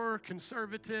 pure,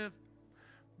 conservative,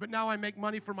 but now I make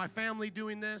money for my family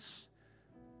doing this.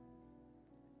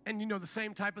 And the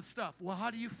same type of stuff. Well,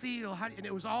 how do you feel? And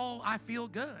it was all, I feel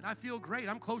good. I feel great.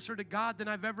 I'm closer to God than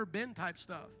I've ever been type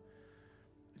stuff.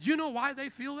 Do you know why they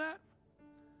feel that?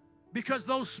 Because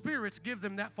those spirits give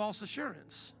them that false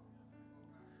assurance.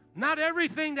 Not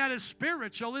everything that is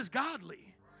spiritual is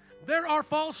godly. There are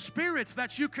false spirits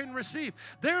that you can receive.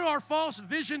 There are false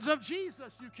visions of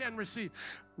Jesus you can receive.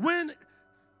 When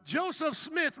Joseph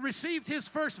Smith received his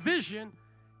first vision,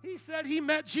 he said he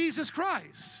met Jesus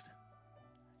Christ.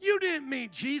 You didn't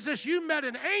meet Jesus. You met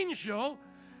an angel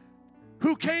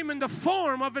who came in the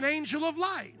form of an angel of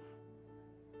light.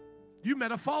 You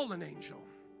met a fallen angel.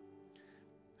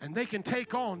 And they can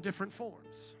take on different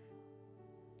forms.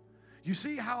 You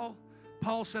see how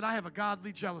Paul said, I have a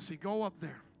godly jealousy. Go up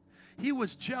there. He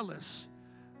was jealous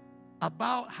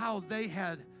about how they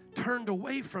had turned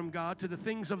away from God to the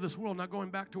things of this world. Now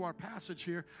going back to our passage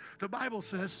here, the Bible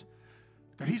says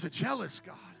that he's a jealous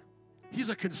God. He's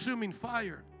a consuming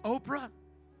fire. Oprah,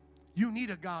 you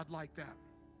need a God like that.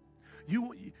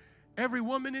 Every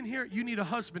woman in here, you need a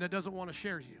husband that doesn't want to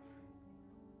share you.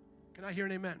 Can I hear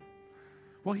an amen?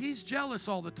 Well, he's jealous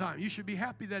all the time. You should be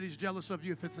happy that he's jealous of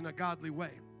you if it's in a godly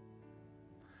way.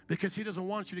 Because he doesn't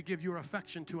want you to give your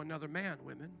affection to another man,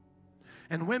 women.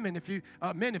 And women,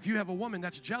 men, if you have a woman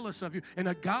that's jealous of you in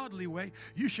a godly way,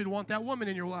 you should want that woman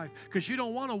in your life. Because you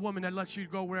don't want a woman that lets you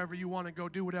go wherever you want to go,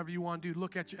 do whatever you want to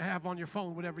do, have on your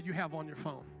phone, whatever you have on your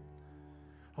phone.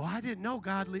 Oh, I didn't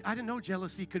know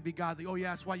jealousy could be godly. Oh,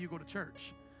 yeah, that's why you go to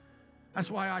church. That's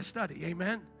why I study.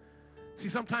 Amen? See,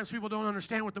 sometimes people don't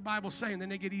understand what the Bible's saying, then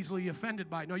they get easily offended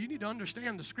by it. No, you need to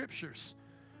understand the Scriptures.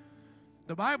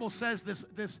 The Bible says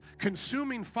this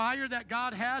consuming fire that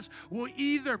God has will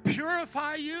either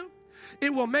purify you,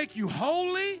 it will make you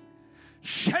holy,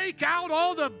 shake out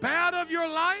all the bad of your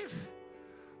life,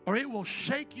 or it will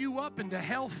shake you up into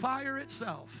hellfire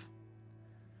itself.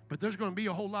 But there's going to be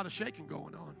a whole lot of shaking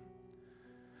going on.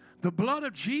 The blood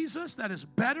of Jesus that is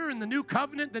better in the new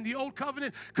covenant than the old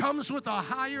covenant comes with a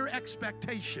higher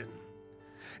expectation.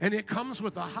 And it comes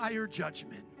with a higher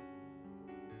judgment.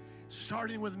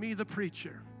 Starting with me, the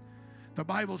preacher. The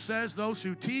Bible says those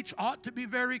who teach ought to be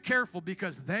very careful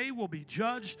because they will be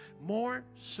judged more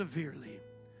severely.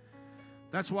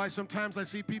 That's why sometimes I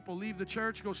see people leave the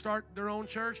church, go start their own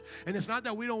church. And it's not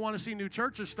that we don't want to see new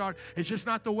churches start. It's just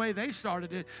not the way they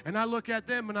started it. And I look at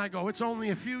them and I go, it's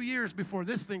only a few years before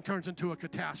this thing turns into a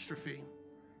catastrophe.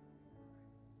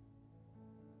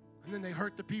 And then they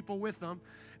hurt the people with them.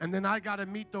 And then I got to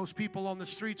meet those people on the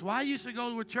streets. Well, I used to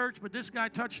go to a church, but this guy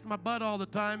touched my butt all the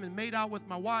time and made out with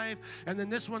my wife. And then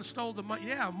this one stole the money.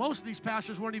 Yeah, most of these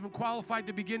pastors weren't even qualified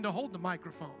to begin to hold the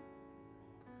microphone.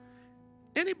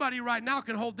 Anybody right now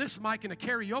can hold this mic in a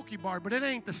karaoke bar, but it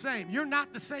ain't the same. You're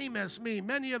not the same as me.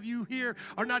 Many of you here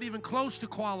are not even close to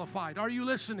qualified. Are you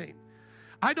listening?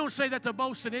 I don't say that to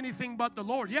boast in anything but the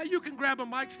Lord. Yeah, you can grab a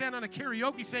mic, stand on a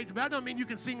karaoke stage, but that don't mean you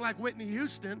can sing like Whitney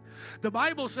Houston. The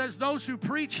Bible says those who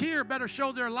preach here better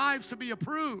show their lives to be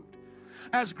approved.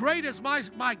 As great as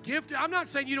my gift, I'm not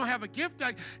saying you don't have a gift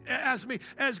as me.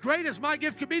 As great as my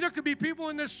gift could be, there could be people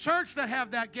in this church that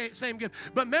have that same gift.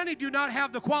 But many do not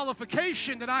have the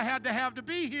qualification that I had to have to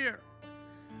be here.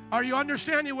 Are you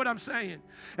understanding what I'm saying?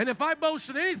 And if I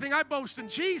boast in anything, I boast in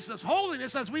Jesus.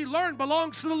 Holiness, as we learn,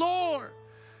 belongs to the Lord.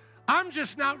 I'm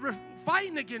just not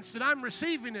fighting against it. I'm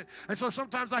receiving it. And so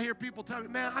sometimes I hear people tell me,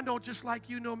 man, I know just like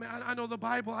you know, man. I know the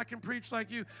Bible. I can preach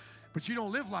like you. But you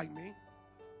don't live like me.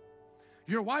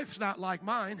 Your wife's not like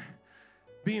mine,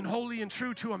 being holy and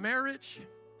true to a marriage.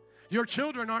 Your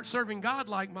children aren't serving God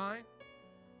like mine.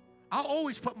 I'll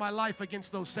always put my life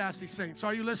against those sassy saints.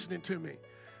 Are you listening to me?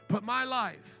 Put my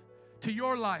life to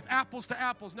your life. Apples to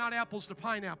apples, not apples to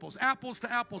pineapples. Apples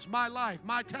to apples, my life,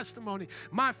 my testimony,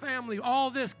 my family,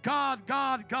 all this. God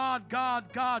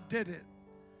did it.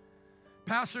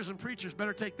 Pastors and preachers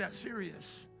better take that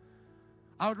serious.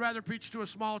 I would rather preach to a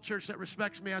small church that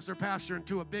respects me as their pastor and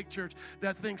to a big church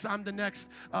that thinks I'm the next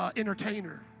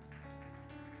entertainer.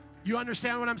 You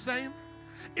understand what I'm saying?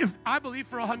 If I believe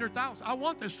for 100,000, I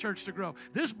want this church to grow.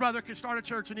 This brother can start a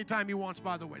church anytime he wants,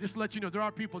 by the way. Just to let you know, there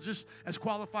are people just as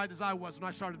qualified as I was when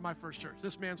I started my first church.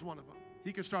 This man's one of them.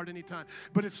 He can start anytime.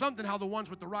 But it's something how the ones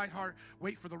with the right heart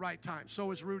wait for the right time. So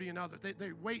is Rudy and others.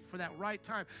 They wait for that right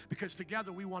time because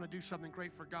together we want to do something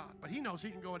great for God. But he knows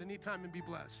he can go at any time and be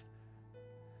blessed.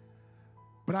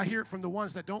 But I hear it from the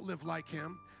ones that don't live like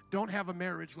him, don't have a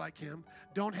marriage like him,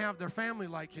 don't have their family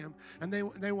like him, and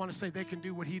they want to say they can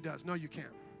do what he does. No, you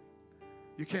can't.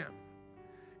 You can't.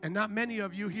 And not many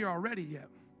of you here are ready yet.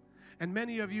 And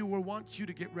many of you will want you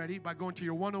to get ready by going to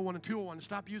your 101 and 201 and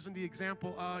stop using the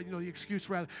example, the excuse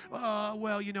rather.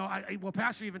 Well,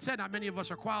 Pastor even said not many of us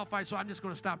are qualified, so I'm just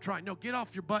going to stop trying. No, get off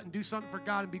your butt and do something for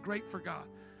God and be great for God.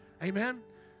 Amen?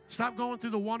 Stop going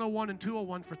through the 101 and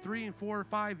 201 for 3 and 4 or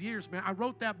 5 years, man. I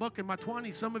wrote that book in my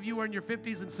 20s. Some of you are in your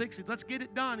 50s and 60s. Let's get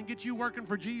it done and get you working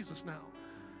for Jesus now.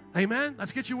 Amen?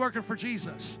 Let's get you working for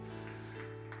Jesus.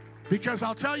 Because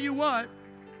I'll tell you what,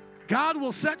 God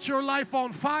will set your life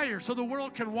on fire so the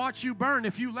world can watch you burn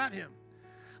if you let him.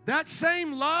 That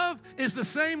same love is the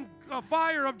same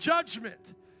fire of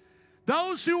judgment.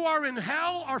 Those who are in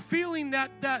hell are feeling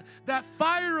that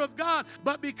fire of God,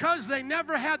 but because they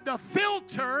never had the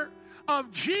filter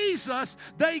of Jesus,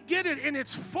 they get it in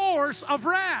its force of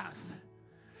wrath.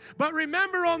 But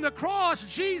remember, on the cross,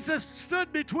 Jesus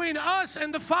stood between us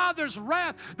and the Father's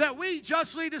wrath that we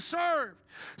justly deserved.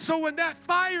 So when that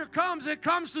fire comes, it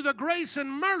comes through the grace and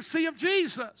mercy of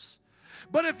Jesus.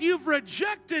 But if you've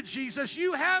rejected Jesus,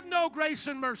 you have no grace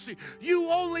and mercy. You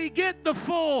only get the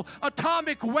full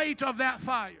atomic weight of that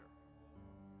fire.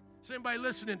 Is anybody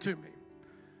listening to me?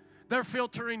 They're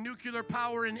filtering nuclear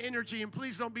power and energy, and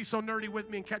please don't be so nerdy with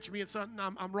me and catch me in something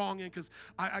I'm wrong in, because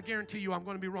I guarantee you I'm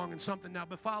going to be wrong in something now,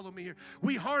 but follow me here.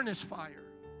 We harness fire,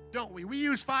 don't we? We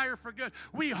use fire for good.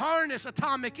 We harness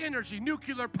atomic energy,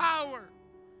 nuclear power.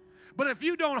 But if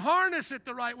you don't harness it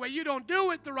the right way, you don't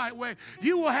do it the right way,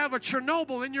 you will have a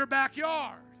Chernobyl in your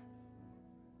backyard.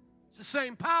 It's the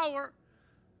same power.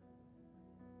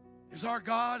 Is our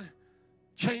God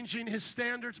changing his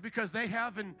standards because they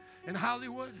have in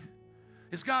Hollywood?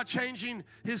 Is God changing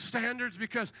his standards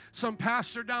because some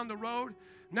pastor down the road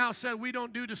now said we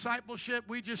don't do discipleship,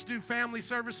 we just do family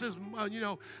services,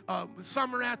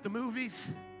 summer at the movies?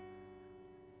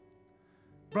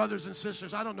 Brothers and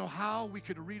sisters, I don't know how we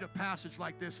could read a passage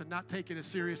like this and not take it as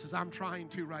serious as I'm trying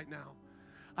to right now.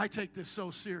 I take this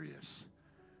so serious.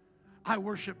 I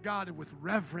worship God with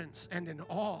reverence and in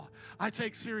awe. I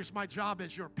take serious my job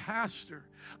as your pastor.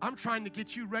 I'm trying to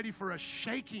get you ready for a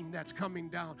shaking that's coming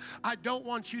down. I don't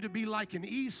want you to be like an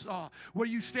Esau, where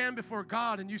you stand before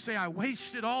God and you say, I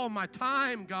wasted all my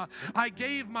time, God. I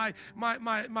gave my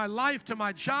life to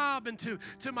my job and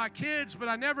to my kids, but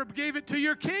I never gave it to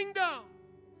your kingdom.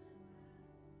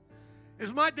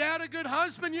 Is my dad a good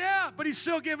husband? Yeah, but he's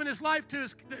still giving his life to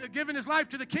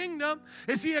the kingdom.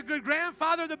 Is he a good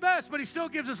grandfather? The best, but he still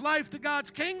gives his life to God's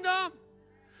kingdom.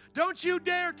 Don't you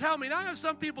dare tell me. And I have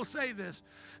some people say this.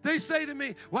 They say to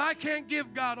me, well, I can't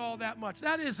give God all that much.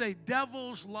 That is a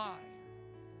devil's lie.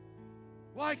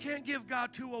 Well, I can't give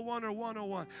God 201 or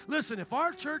 101. Listen, if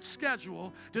our church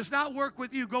schedule does not work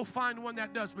with you, go find one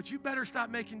that does. But you better stop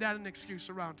making that an excuse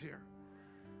around here.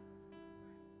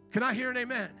 Can I hear an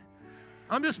amen?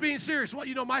 I'm just being serious. Well,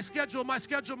 my schedule.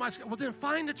 Well, then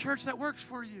find a church that works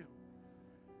for you.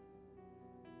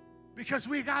 Because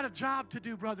we got a job to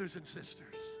do, brothers and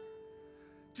sisters.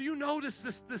 Do you notice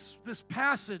this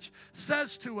passage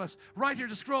says to us, right here,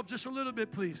 just scroll up just a little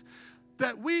bit, please,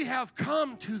 that we have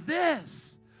come to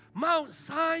this, Mount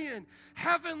Zion,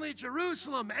 heavenly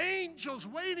Jerusalem, angels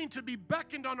waiting to be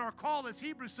beckoned on our call. As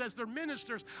Hebrews says, they're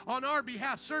ministers on our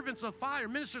behalf, servants of fire,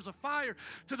 ministers of fire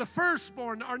to the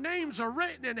firstborn. Our names are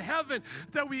written in heaven,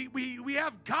 that we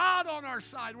have God on our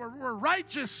side. We're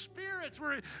righteous spirits.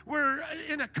 We're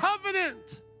in a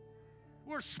covenant.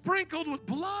 We're sprinkled with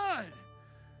blood.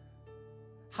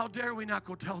 How dare we not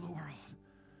go tell the world?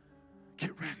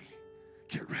 Get ready.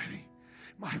 Get ready.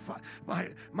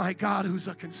 My God, who's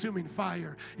a consuming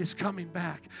fire, is coming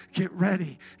back. Get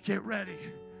ready. Get ready.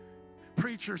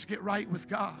 Preachers, get right with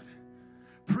God.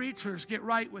 Preachers, get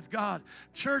right with God.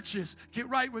 Churches, get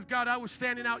right with God. I was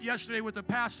standing out yesterday with a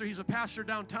pastor. He's a pastor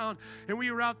downtown, and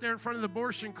we were out there in front of the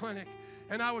abortion clinic,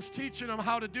 and I was teaching him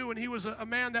how to do, and he was a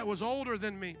man that was older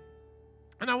than me.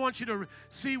 And I want you to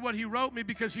see what he wrote me,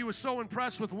 because he was so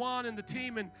impressed with Juan and the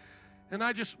team, and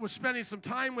I just was spending some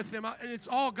time with him, and it's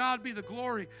all God be the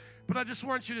glory. But I just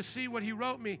want you to see what he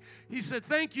wrote me. He said,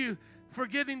 thank you for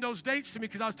getting those dates to me,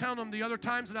 because I was telling him the other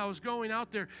times that I was going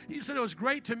out there. He said, it was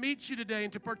great to meet you today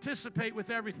and to participate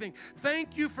with everything.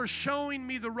 Thank you for showing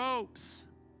me the ropes.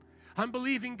 I'm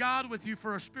believing God with you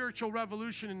for a spiritual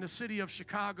revolution in the city of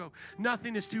Chicago.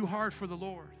 Nothing is too hard for the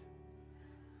Lord.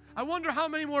 I wonder how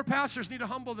many more pastors need to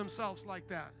humble themselves like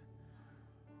that.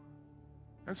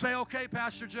 And say, okay,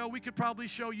 Pastor Joe, we could probably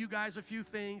show you guys a few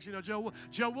things. Joe,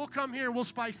 we'll come here and we'll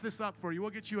spice this up for you.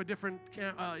 We'll get you a different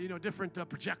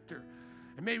projector.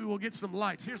 And maybe we'll get some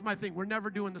lights. Here's my thing. We're never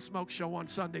doing the smoke show on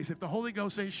Sundays. If the Holy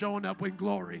Ghost ain't showing up in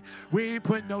glory, we ain't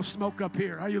putting no smoke up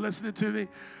here. Are you listening to me?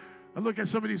 I look at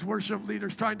some of these worship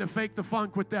leaders trying to fake the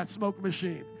funk with that smoke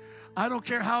machine. I don't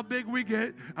care how big we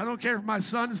get. I don't care if my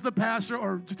son's the pastor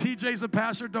or TJ's the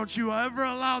pastor. Don't you ever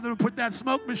allow them to put that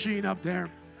smoke machine up there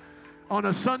on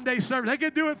a Sunday service. They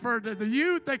can do it for the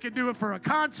youth. They can do it for a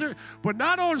concert, but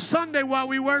not on Sunday while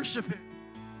we worship Him.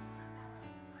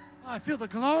 Oh, I feel the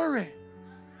glory.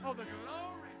 Oh, the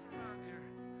glory's around here.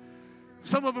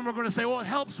 Some of them are going to say, well, it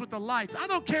helps with the lights. I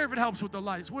don't care if it helps with the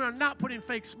lights. We are not putting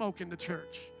fake smoke in the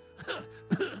church.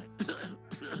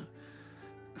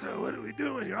 What are we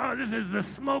doing here? Oh, this is the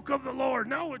smoke of the Lord.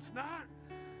 No, it's not.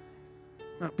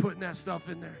 Not putting that stuff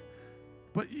in there.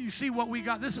 But you see what we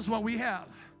got. This is what we have.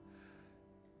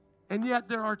 And yet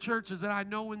there are churches that I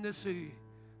know in this city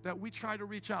that we try to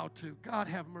reach out to. God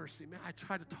have mercy, man. I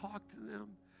try to talk to them.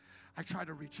 I try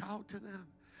to reach out to them.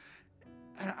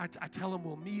 I tell them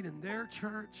we'll meet in their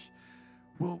church.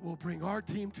 We'll bring our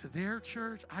team to their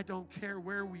church. I don't care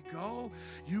where we go.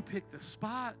 You pick the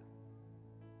spot.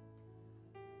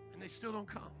 And they still don't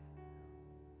come.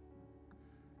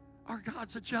 Our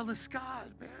God's a jealous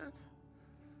God, man.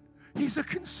 He's a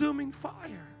consuming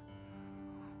fire.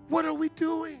 What are we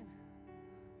doing?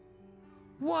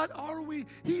 What are we?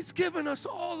 He's given us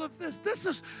all of this.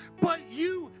 But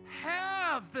you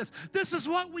have this. This is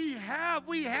what we have.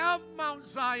 We have Mount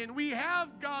Zion. We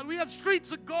have God. We have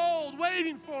streets of gold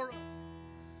waiting for us.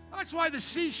 That's why the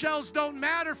seashells don't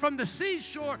matter from the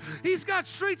seashore. He's got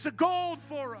streets of gold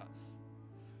for us.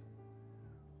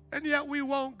 And yet we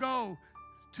won't go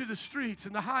to the streets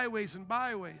and the highways and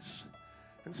byways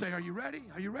and say, are you ready?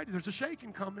 Are you ready? There's a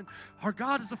shaking coming. Our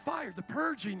God is a fire. The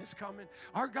purging is coming.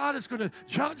 Our God is going to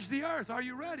judge the earth. Are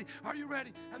you ready? Are you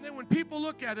ready? And then when people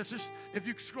look at us, just if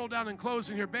you scroll down and close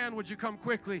in your band, would you come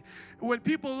quickly? When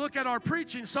people look at our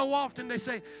preaching, so often they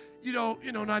say,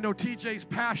 and I know TJ's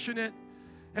passionate,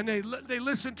 and they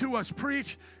listen to us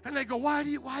preach, and they go, why do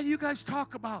you guys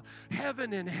talk about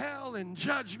heaven and hell and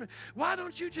judgment? Why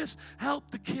don't you just help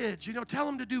the kids? Tell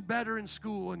them to do better in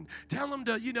school, and tell them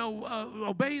to,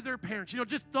 obey their parents.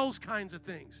 Just those kinds of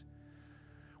things.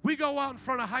 We go out in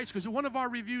front of high schools. One of our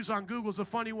reviews on Google is a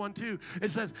funny one, too.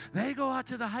 It says, they go out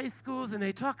to the high schools, and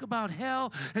they talk about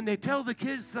hell, and they tell the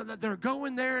kids that they're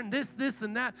going there, and this,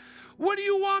 and that. What do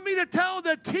you want me to tell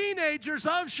the teenagers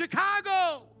of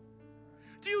Chicago?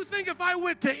 Do you think if I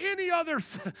went to any other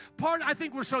part, I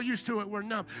think we're so used to it, we're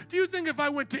numb. Do you think if I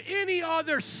went to any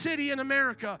other city in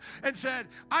America and said,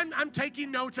 I'm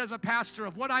taking notes as a pastor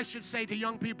of what I should say to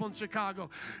young people in Chicago,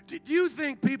 do you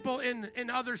think people in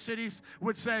other cities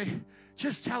would say,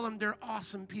 just tell them they're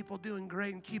awesome people doing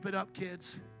great and keep it up,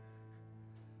 kids?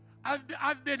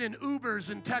 I've been in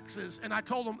Ubers in Texas, and I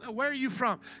told them, where are you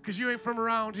from? Because you ain't from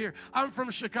around here. I'm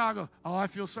from Chicago. Oh, I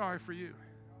feel sorry for you.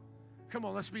 Come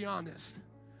on, let's be honest.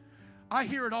 I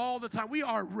hear it all the time. We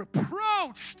are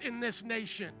reproached in this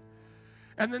nation.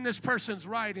 And then this person's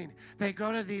writing. They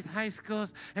go to these high schools,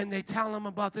 and they tell them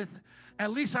about this.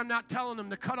 At least I'm not telling them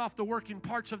to cut off the working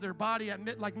parts of their body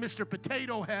like Mr.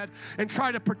 Potato Head and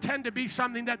try to pretend to be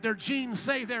something that their genes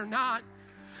say they're not.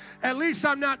 At least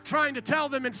I'm not trying to tell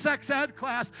them in sex ed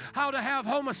class how to have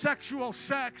homosexual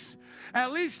sex.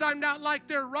 At least I'm not like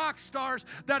their rock stars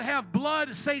that have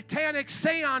blood satanic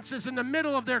seances in the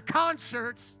middle of their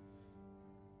concerts.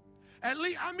 At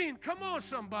least, I mean, come on,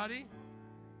 somebody.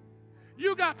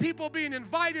 You got people being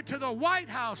invited to the White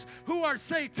House who are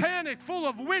satanic, full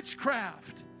of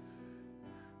witchcraft.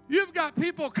 You've got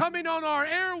people coming on our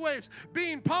airwaves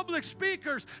being public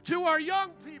speakers to our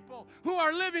young people who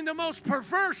are living the most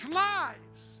perverse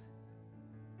lives.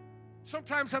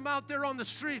 Sometimes I'm out there on the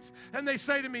streets and they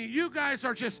say to me, you guys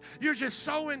are you're just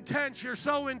so intense, you're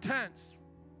so intense.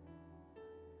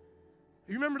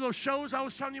 You remember those shows I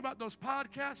was telling you about, those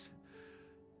podcasts?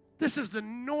 This is the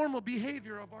normal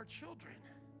behavior of our children.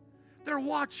 They're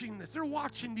watching this. They're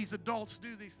watching these adults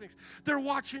do these things. They're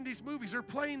watching these movies. They're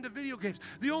playing the video games.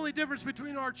 The only difference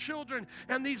between our children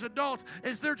and these adults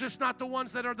is they're just not the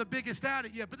ones that are the biggest at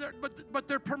it yet. But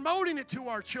they're promoting it to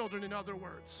our children, in other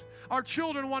words. Our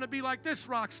children want to be like this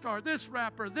rock star, this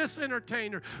rapper, this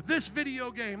entertainer, this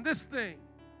video game, this thing.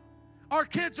 Our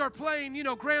kids are playing,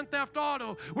 Grand Theft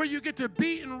Auto, where you get to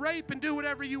beat and rape and do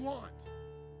whatever you want.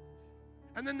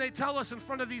 And then they tell us in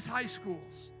front of these high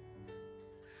schools,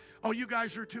 oh, you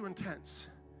guys are too intense.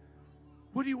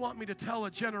 What do you want me to tell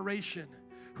a generation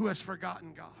who has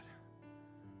forgotten God?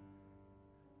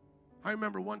 I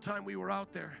remember one time we were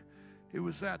out there. It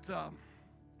was at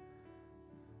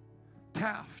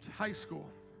Taft High School.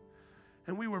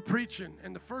 And we were preaching.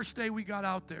 And the first day we got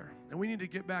out there, and we need to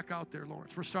get back out there,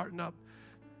 Lawrence. We're starting up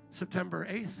September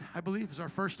 8th, I believe, is our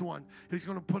first one. He's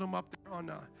going to put them up there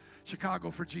on Chicago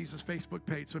for Jesus Facebook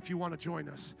page. So if you want to join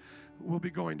us, we'll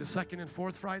be going to second and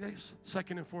fourth Fridays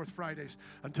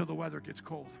until the weather gets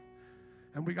cold.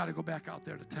 And we got to go back out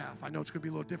there to Taft. I know it's going to be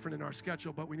a little different in our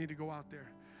schedule, but we need to go out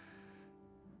there.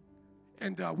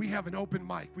 And we have an open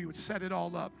mic. We would set it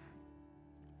all up.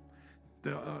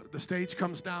 The stage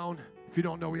comes down. If you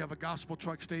don't know, we have a gospel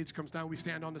truck. Stage comes down. We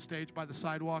stand on the stage by the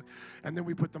sidewalk, and then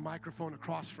we put the microphone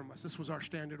across from us. This was our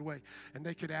standard way. And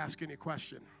they could ask any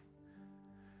question.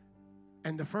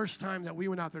 And the first time that we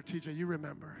went out there, TJ, you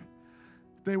remember,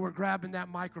 they were grabbing that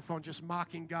microphone, just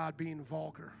mocking God, being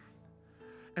vulgar.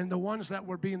 And the ones that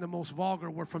were being the most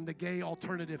vulgar were from the gay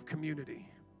alternative community.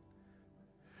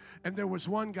 And there was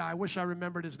one guy, I wish I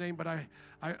remembered his name, but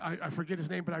I forget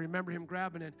his name, but I remember him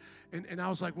grabbing it. And I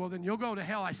was like, well, then you'll go to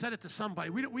hell. I said it to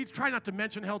somebody. We try not to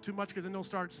mention hell too much because then they'll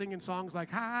start singing songs like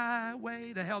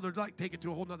Highway to Hell. They're like, take it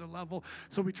to a whole nother level.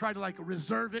 So we try to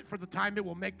reserve it for the time it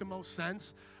will make the most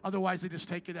sense. Otherwise, they just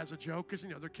take it as a joke because,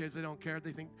 they're kids. They don't care.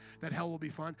 They think that hell will be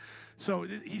fun. So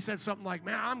he said something like,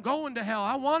 man, I'm going to hell.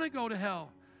 I want to go to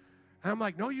hell. And I'm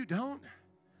like, no, you don't.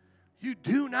 You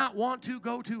do not want to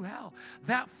go to hell.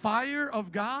 That fire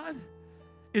of God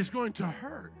is going to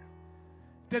hurt.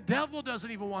 The devil doesn't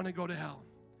even want to go to hell.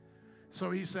 So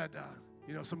he said,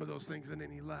 some of those things, and then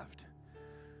he left.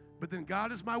 But then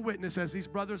God is my witness as these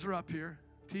brothers are up here,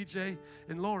 TJ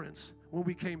and Lawrence. When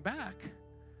we came back,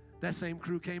 that same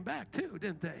crew came back too,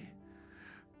 didn't they?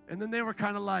 And then they were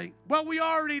kind of like, well, we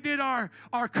already did our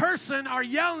cursing, our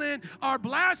yelling, our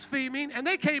blaspheming, and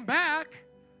they came back.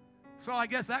 So I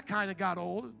guess that kind of got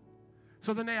old.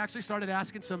 So then they actually started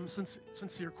asking some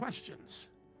sincere questions.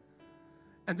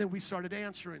 And then we started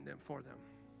answering them for them.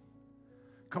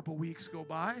 A couple weeks go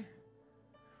by.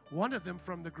 One of them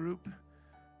from the group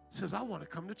says, I want to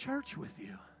come to church with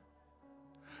you.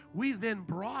 We then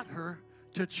brought her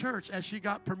to church as she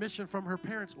got permission from her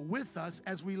parents with us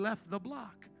as we left the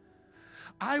block.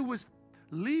 I was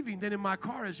leaving then in my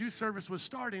car as youth service was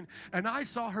starting, and I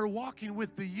saw her walking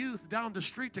with the youth down the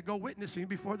street to go witnessing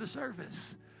before the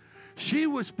service. She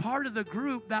was part of the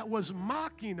group that was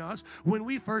mocking us when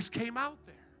we first came out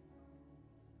there.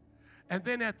 And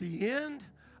then at the end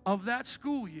of that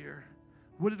school year,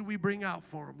 what did we bring out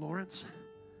for them, Lawrence?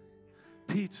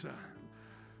 Pizza.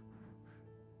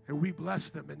 And we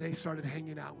blessed them, and they started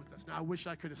hanging out with us. Now, I wish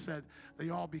I could have said they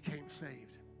all became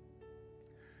saved.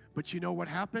 But you know what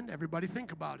happened? Everybody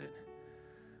think about it.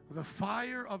 The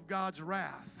fire of God's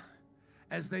wrath,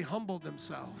 as they humbled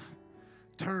themselves,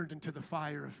 turned into the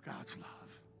fire of God's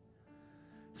love.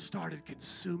 Started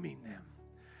consuming them.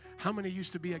 How many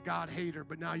used to be a God hater,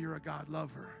 but now you're a God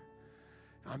lover?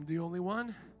 I'm the only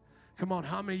one? Come on,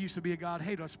 how many used to be a God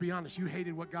hater? Let's be honest. You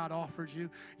hated what God offered you.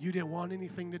 You didn't want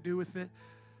anything to do with it.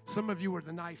 Some of you were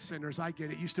the nice sinners. I get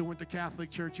it. You still went to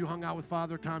Catholic church. You hung out with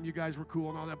Father Tom. You guys were cool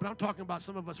and all that. But I'm talking about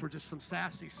some of us were just some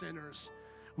sassy sinners.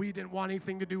 We didn't want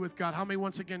anything to do with God. How many,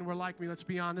 once again, were like me? Let's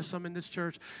be honest. Some in this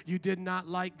church, you did not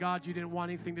like God. You didn't want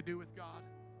anything to do with God.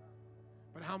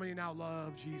 But how many now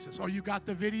love Jesus? Oh, you got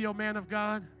the video, man of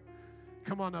God?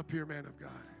 Come on up here, man of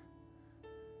God.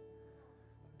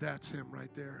 That's him right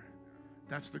there.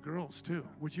 That's the girls, too.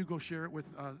 Would you go share it with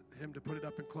him to put it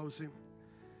up in closing?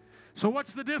 So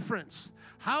what's the difference?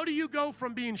 How do you go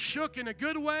from being shook in a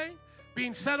good way,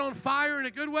 being set on fire in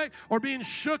a good way, or being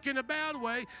shook in a bad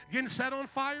way, getting set on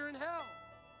fire in hell?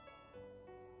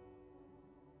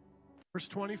 Verse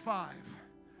 25.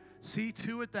 See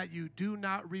to it that you do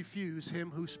not refuse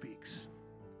him who speaks.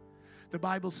 The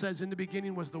Bible says in the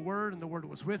beginning was the Word, and the Word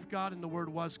was with God, and the Word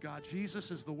was God.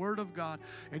 Jesus is the Word of God,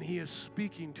 and he is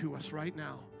speaking to us right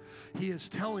now. He is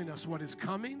telling us what is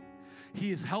coming.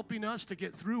 He is helping us to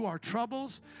get through our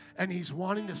troubles, and he's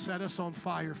wanting to set us on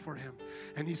fire for him.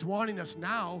 And he's wanting us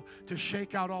now to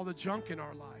shake out all the junk in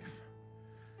our life.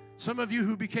 Some of you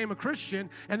who became a Christian,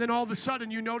 and then all of a sudden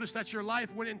you notice that your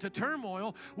life went into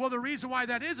turmoil. Well, the reason why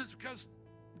that is because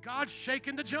God's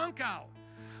shaking the junk out.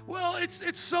 Well,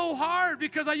 it's so hard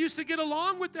because I used to get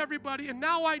along with everybody, and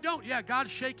now I don't. Yeah,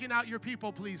 God's shaking out your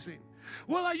people-pleasing.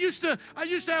 Well, I used to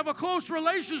have a close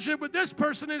relationship with this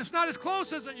person, and it's not as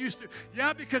close as it used to.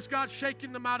 Yeah, because God's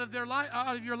shaking them out of their life,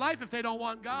 out of your life if they don't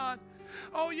want God.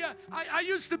 Oh, yeah, I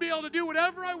used to be able to do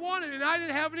whatever I wanted, and I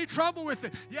didn't have any trouble with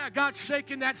it. Yeah, God's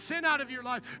shaking that sin out of your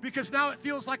life because now it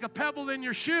feels like a pebble in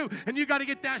your shoe, and you got to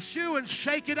get that shoe and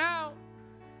shake it out.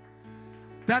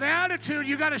 That attitude,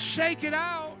 you got to shake it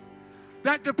out.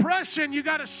 That depression, you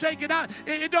got to shake it out.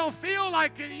 It don't feel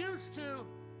like it used to.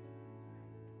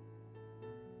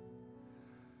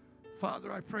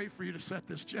 Father, I pray for you to set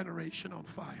this generation on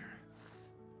fire.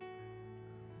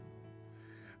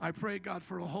 I pray, God,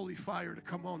 for a holy fire to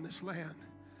come on this land.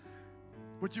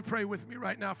 Would you pray with me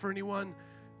right now for anyone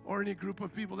or any group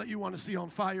of people that you want to see on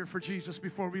fire for Jesus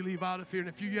before we leave out of here? And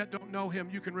if you yet don't know him,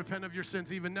 you can repent of your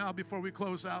sins even now before we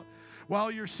close out. While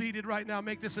you're seated right now,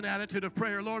 make this an attitude of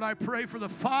prayer. Lord, I pray for the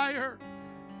fire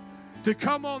to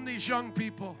come on these young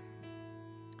people.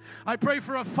 I pray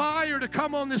for a fire to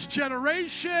come on this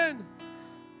generation.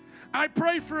 I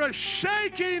pray for a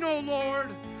shaking, oh Lord,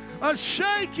 a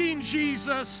shaking,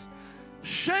 Jesus.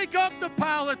 Shake up the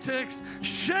politics.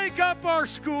 Shake up our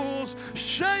schools.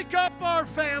 Shake up our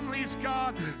families,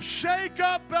 God. Shake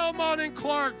up Belmont and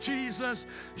Clark, Jesus.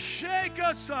 Shake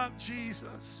us up,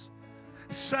 Jesus.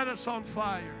 Set us on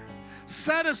fire.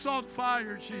 Set us on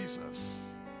fire, Jesus.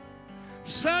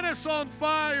 Set us on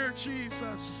fire,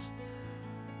 Jesus.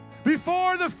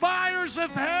 Before the fires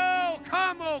of hell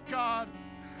come, oh God,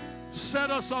 set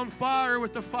us on fire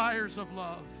with the fires of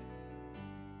love.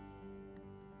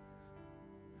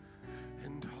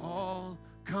 And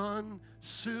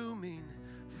all-consuming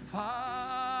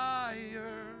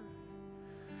fire,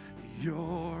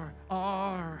 you're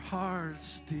our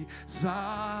heart's desire.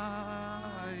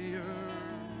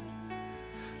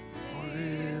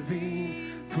 Living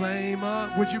flame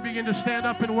up. Would you begin to stand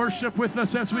up and worship with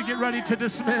us as we get ready to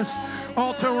dismiss?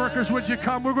 Altar workers, would you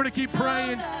come? We're going to keep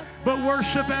praying, but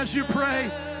worship as you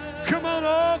pray. Come on,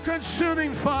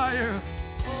 all-consuming fire.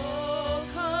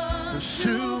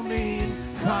 Consuming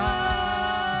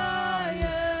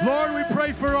fire. Lord, we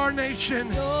pray for our nation.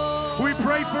 We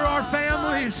pray for our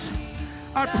families.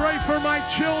 I pray for my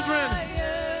children.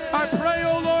 I pray,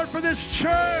 oh Lord, for this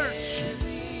church.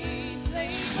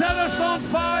 Set us on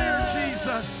fire,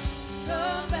 Jesus.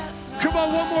 Come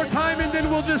on, one more time, and then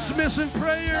we'll dismiss in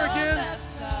prayer again.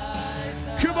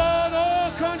 Come on,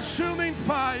 all-consuming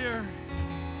fire.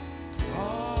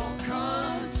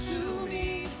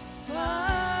 All-consuming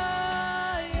fire.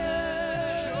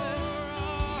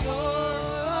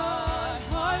 You're our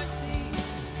heart's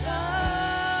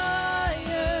desire.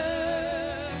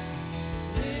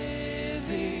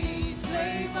 Living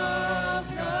flame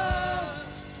of God.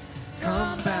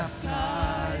 Come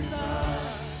baptize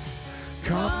us.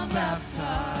 Come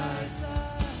baptize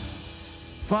us.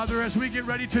 Father, as we get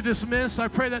ready to dismiss, I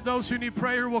pray that those who need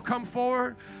prayer will come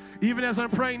forward. Even as I'm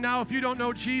praying now, if you don't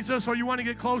know Jesus or you want to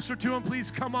get closer to him,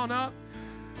 please come on up.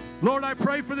 Lord, I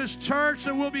pray for this church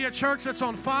that we'll be a church that's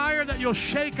on fire, that you'll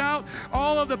shake out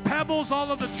all of the pebbles,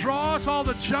 all of the dross, all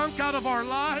the junk out of our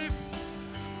life,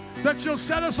 that you'll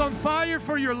set us on fire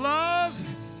for your love,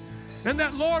 and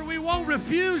that, Lord, we won't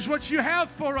refuse what you have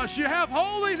for us. You have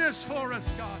holiness for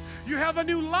us, God. You have a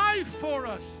new life for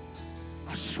us,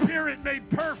 a spirit made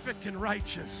perfect and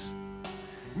righteous.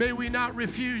 May we not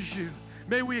refuse you.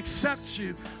 May we accept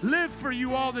you, live for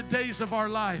you all the days of our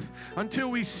life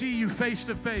until we see you face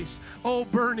to face. Oh,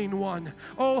 burning one,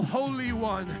 oh, holy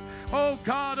one, oh,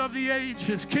 God of the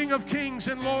ages, King of kings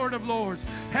and Lord of lords,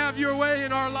 have your way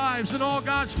in our lives. And all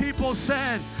God's people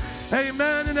said,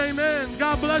 amen and amen.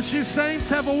 God bless you, saints.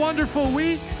 Have a wonderful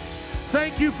week.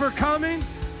 Thank you for coming.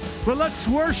 But let's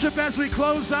worship as we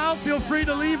close out. Feel free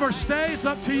to leave or stay. It's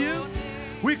up to you.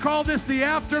 We call this the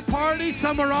after party.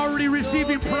 Some are already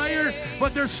receiving prayer,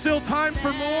 but there's still time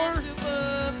for more.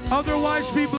 Otherwise, be blessed.